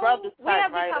 We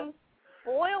have right? become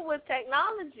spoiled with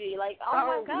technology. Like,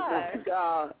 oh my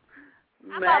God.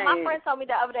 I thought my friend told me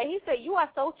the other day, he said, you are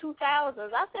so 2000s.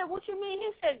 I said, what you mean? He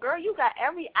said, girl, you got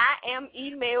every IM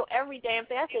email, every damn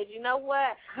thing. I said, you know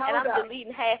what? And I'm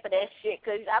deleting half of that shit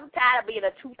because I'm tired of being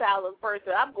a 2000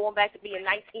 person. I'm going back to being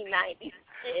 1990s.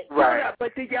 Right.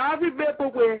 But do y'all remember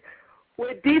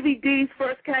when DVDs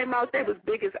first came out, they was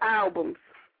big as albums?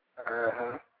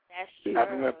 Uh-huh. That's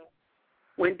true.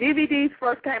 When DVDs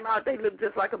first came out, they looked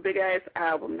just like a big-ass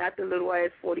album, not the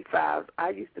little-ass 45s. I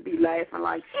used to be laughing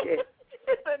like shit.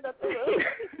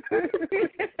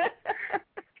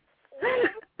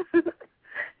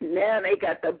 Now they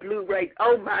got the Blu-ray.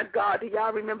 Oh, my God. Do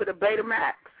y'all remember the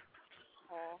Betamax?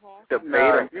 The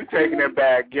beta. You taking it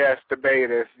back. Yes, the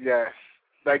betas. Yes.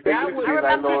 Like they used to be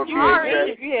like little Atari,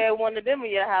 if you had one of them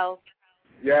in your house.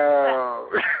 Yo.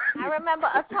 I remember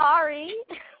Atari.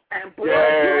 And boy,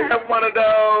 yeah, you one of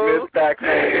those. Miss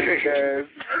Backman, yes.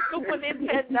 Super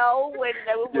Nintendo when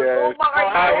they were Yes. Mario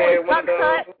I had one of Duck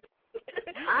Hunt. those.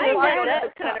 I had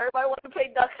Duck Hunt. Everybody wanted to play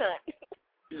Duck Hunt.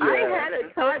 Yeah. I ain't had a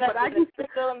time, but I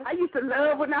used to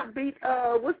love when I beat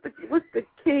what's the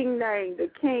king name? The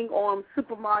king on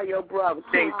Super Mario Bros.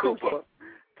 King Koopa.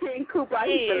 King Koopa. I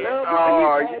used to love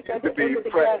when you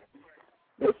had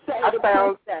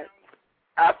that.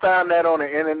 I found that on the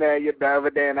internet the other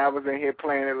day, and I was in here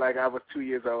playing it like I was 2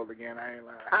 years old again. I ain't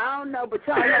lying. I don't know, but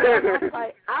y'all know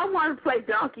I want to play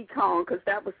Donkey Kong because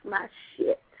that was my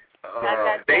shit.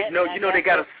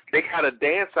 They got a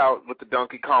dance out with the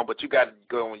Donkey Kong, but you got to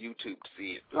go on YouTube to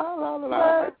see it.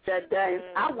 That dance,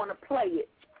 I want to play it.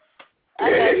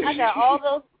 I got all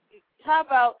those. How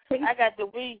about I got the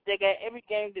Wii? They got every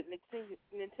game that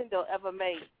Nintendo ever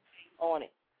made on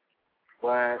it.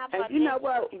 What? And you know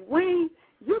what?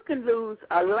 You can lose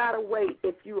a lot of weight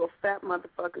if you a fat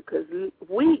motherfucker because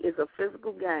Wii is a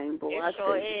physical game, boy. It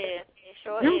sure is. It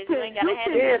sure you is. Can, you ain't gotta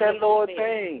have yeah, that little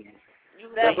thing. You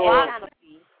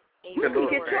can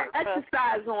get your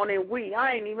exercise on in Wii.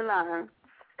 I ain't even lying.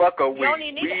 Fuck a Wii.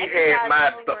 We had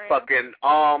my fucking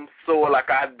arms sore like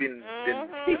I'd been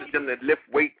teaching them to lift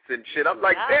weights and shit. I'm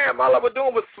like, damn, all I was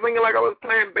doing was swinging like I was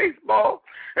playing baseball.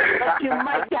 But you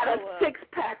might got a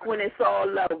six-pack when it's all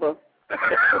over.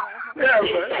 Yeah,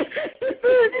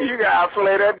 you gotta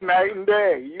play that night and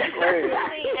day. You play it.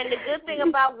 And the good thing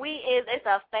about Wii is it's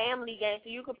a family game, so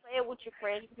you can play it with your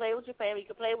friends, you can play it with your family, you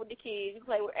can play it with the kids, you can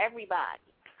play it with everybody.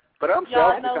 But I'm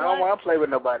selfish. I don't want to play with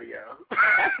nobody else.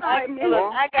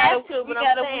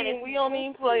 We don't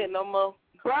even play it no more.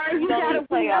 Brian, you got to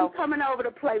play. I'm coming over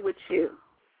to play with you.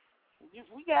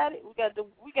 We got it. We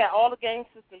got all the game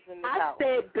systems in the house. I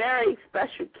said Barry,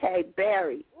 Special K,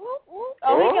 Barry. We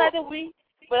got it.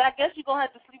 But I guess you're gonna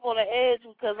have to sleep on the edge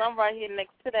because I'm right here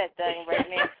next to that thing right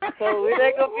now. So it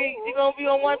ain't gonna be. You're gonna be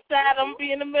on one side. I'm gonna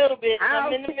be in the middle, bitch.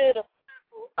 I'm in the middle.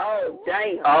 Oh,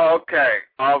 damn. Okay.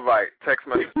 All right. Text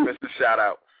message, Mr. Shout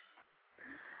Out.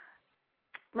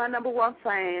 My number one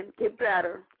fan. Get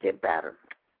better. Get better.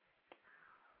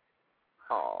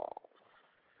 Oh.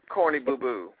 Corny Boo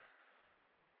Boo.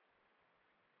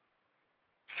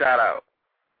 Shout out.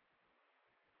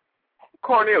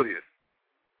 Cornelius.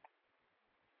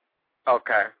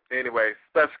 Okay. Anyway,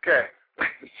 Special K.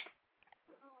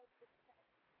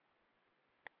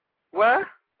 What?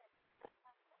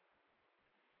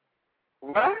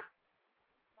 What?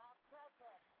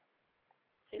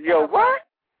 Yo, what?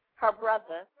 Her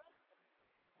brother.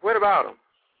 What about him?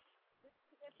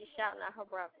 She's shouting at her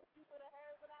brother.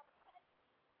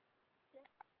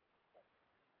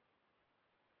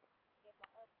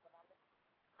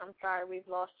 I'm sorry, we've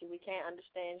lost you. We can't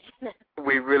understand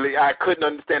you. I couldn't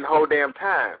understand the whole damn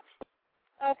time.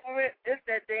 Oh, for real, it's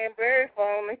that damn Barry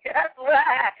phone. That's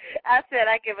why I said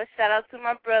I give a shout out to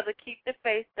my brother. Keep the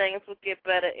faith, things will get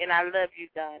better, and I love you,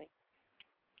 Donnie.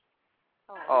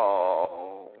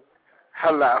 Oh.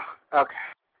 Hello. Okay.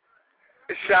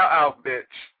 Shout out, bitch.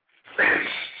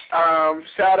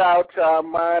 Shout out to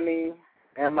Armani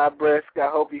and my brisk. I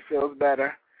hope he feels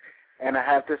better. And I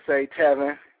have to say,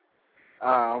 Tevin,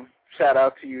 shout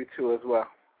out to you too as well.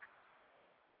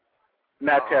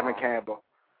 Not Tevin Campbell.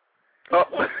 Oh.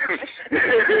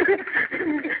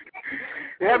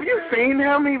 Have you seen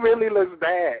him? He really looks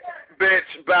bad.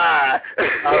 Bitch, bye.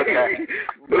 Okay.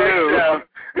 Blue.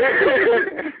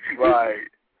 Right.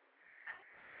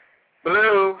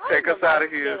 Blue, take us out of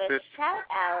here, bitch. Shout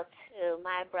out to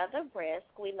my brother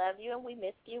Brisk. We love you and we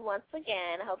miss you once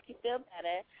again. I hope you feel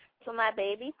better. To my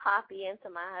baby Poppy and to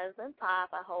my husband Pop,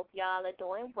 I hope y'all are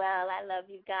doing well. I love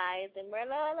you guys. And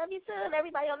Merlot, I love you too. And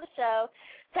everybody on the show,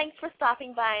 thanks for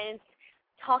stopping by and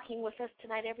talking with us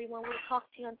tonight, everyone. We'll talk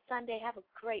to you on Sunday. Have a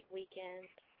great weekend.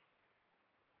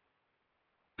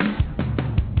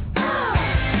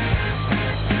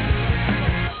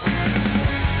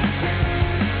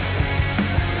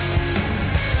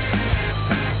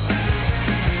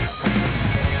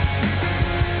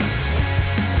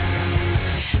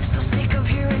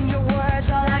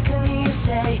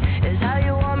 Is how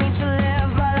you want me to live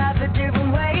my life a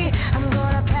different way. I'm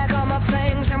gonna pack all my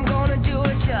things, I'm gonna do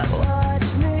it just watch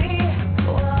me,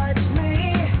 watch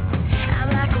me.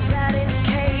 I'm like a rat in a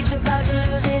cage about to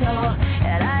lose it all,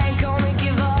 and I ain't gonna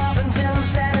give up until I'm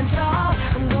standing tall.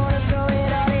 I'm gonna throw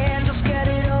it all in, just get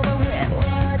it over with.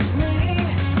 Watch me,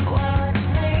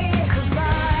 'cause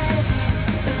life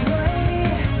is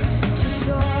way too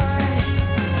short,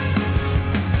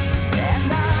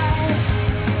 and I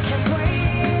can't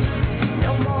wait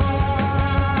no more.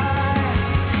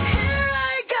 Here I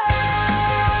go,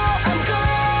 I'm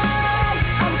going,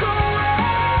 I'm going.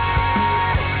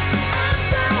 I'm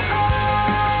so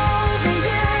over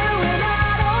you and I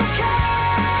don't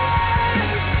care.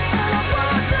 And I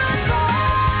won't turn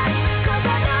back, 'cause I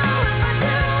know if I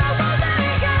do I won't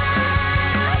make it.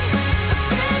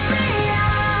 Forgive me, I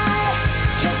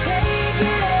can't take it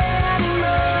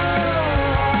anymore.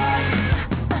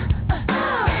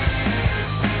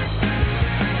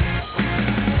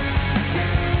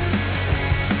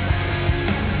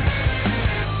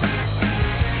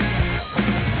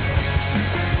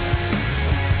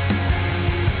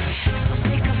 So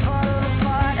sick of falling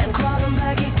apart and crawling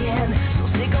back again. So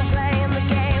sick of playing the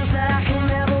games that I can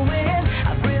never win.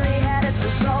 I've really had it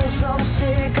so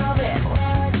sick of it.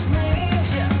 Watch me,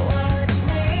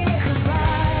 'cause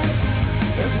life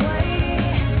is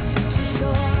way too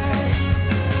short,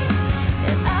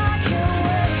 and I can't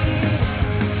wait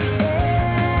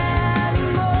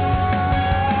anymore.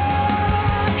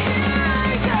 Here I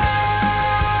go,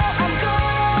 I'm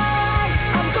going,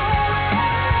 I'm going.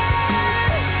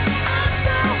 I'm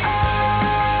so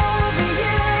over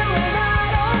you and I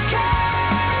don't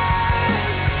care.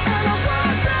 And I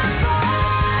won't turn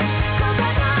back, 'cause I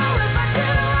know if I do I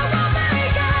won't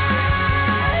make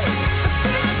it.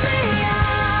 Forgive me, I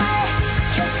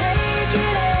can't take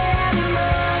it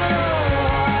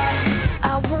anymore. I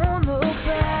won't look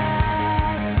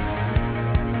back,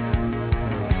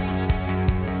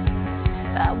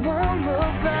 I won't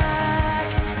look back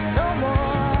no more.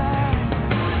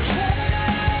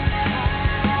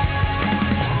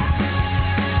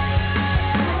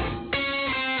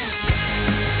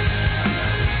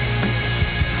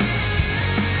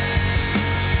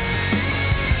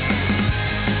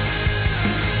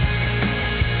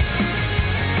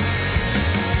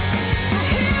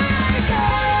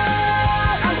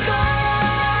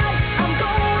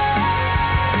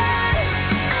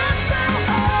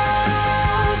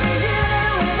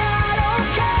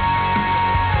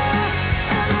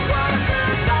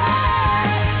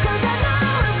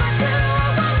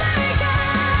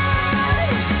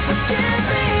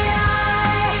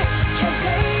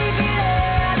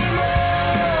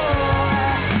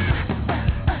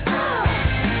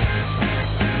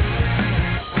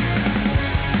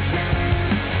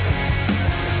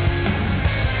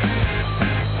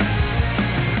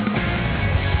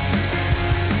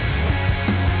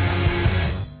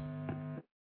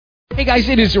 Hey guys,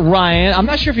 it is Ryan. I'm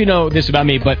not sure if you know this about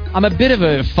me, but I'm a bit of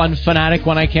a fun fanatic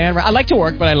when I can. I like to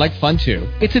work, but I like fun too.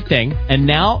 It's a thing. And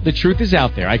now the truth is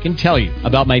out there. I can tell you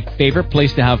about my favorite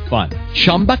place to have fun.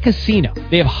 Chumba Casino.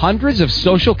 They have hundreds of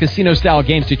social casino style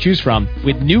games to choose from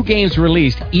with new games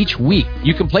released each week.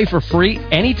 You can play for free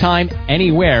anytime,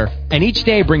 anywhere. And each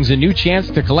day brings a new chance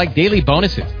to collect daily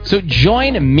bonuses. So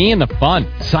join me in the fun.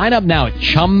 Sign up now at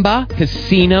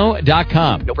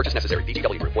ChumbaCasino.com. No purchase necessary.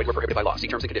 VGW Group. Void where prohibited by law. See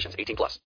terms and conditions. 18+.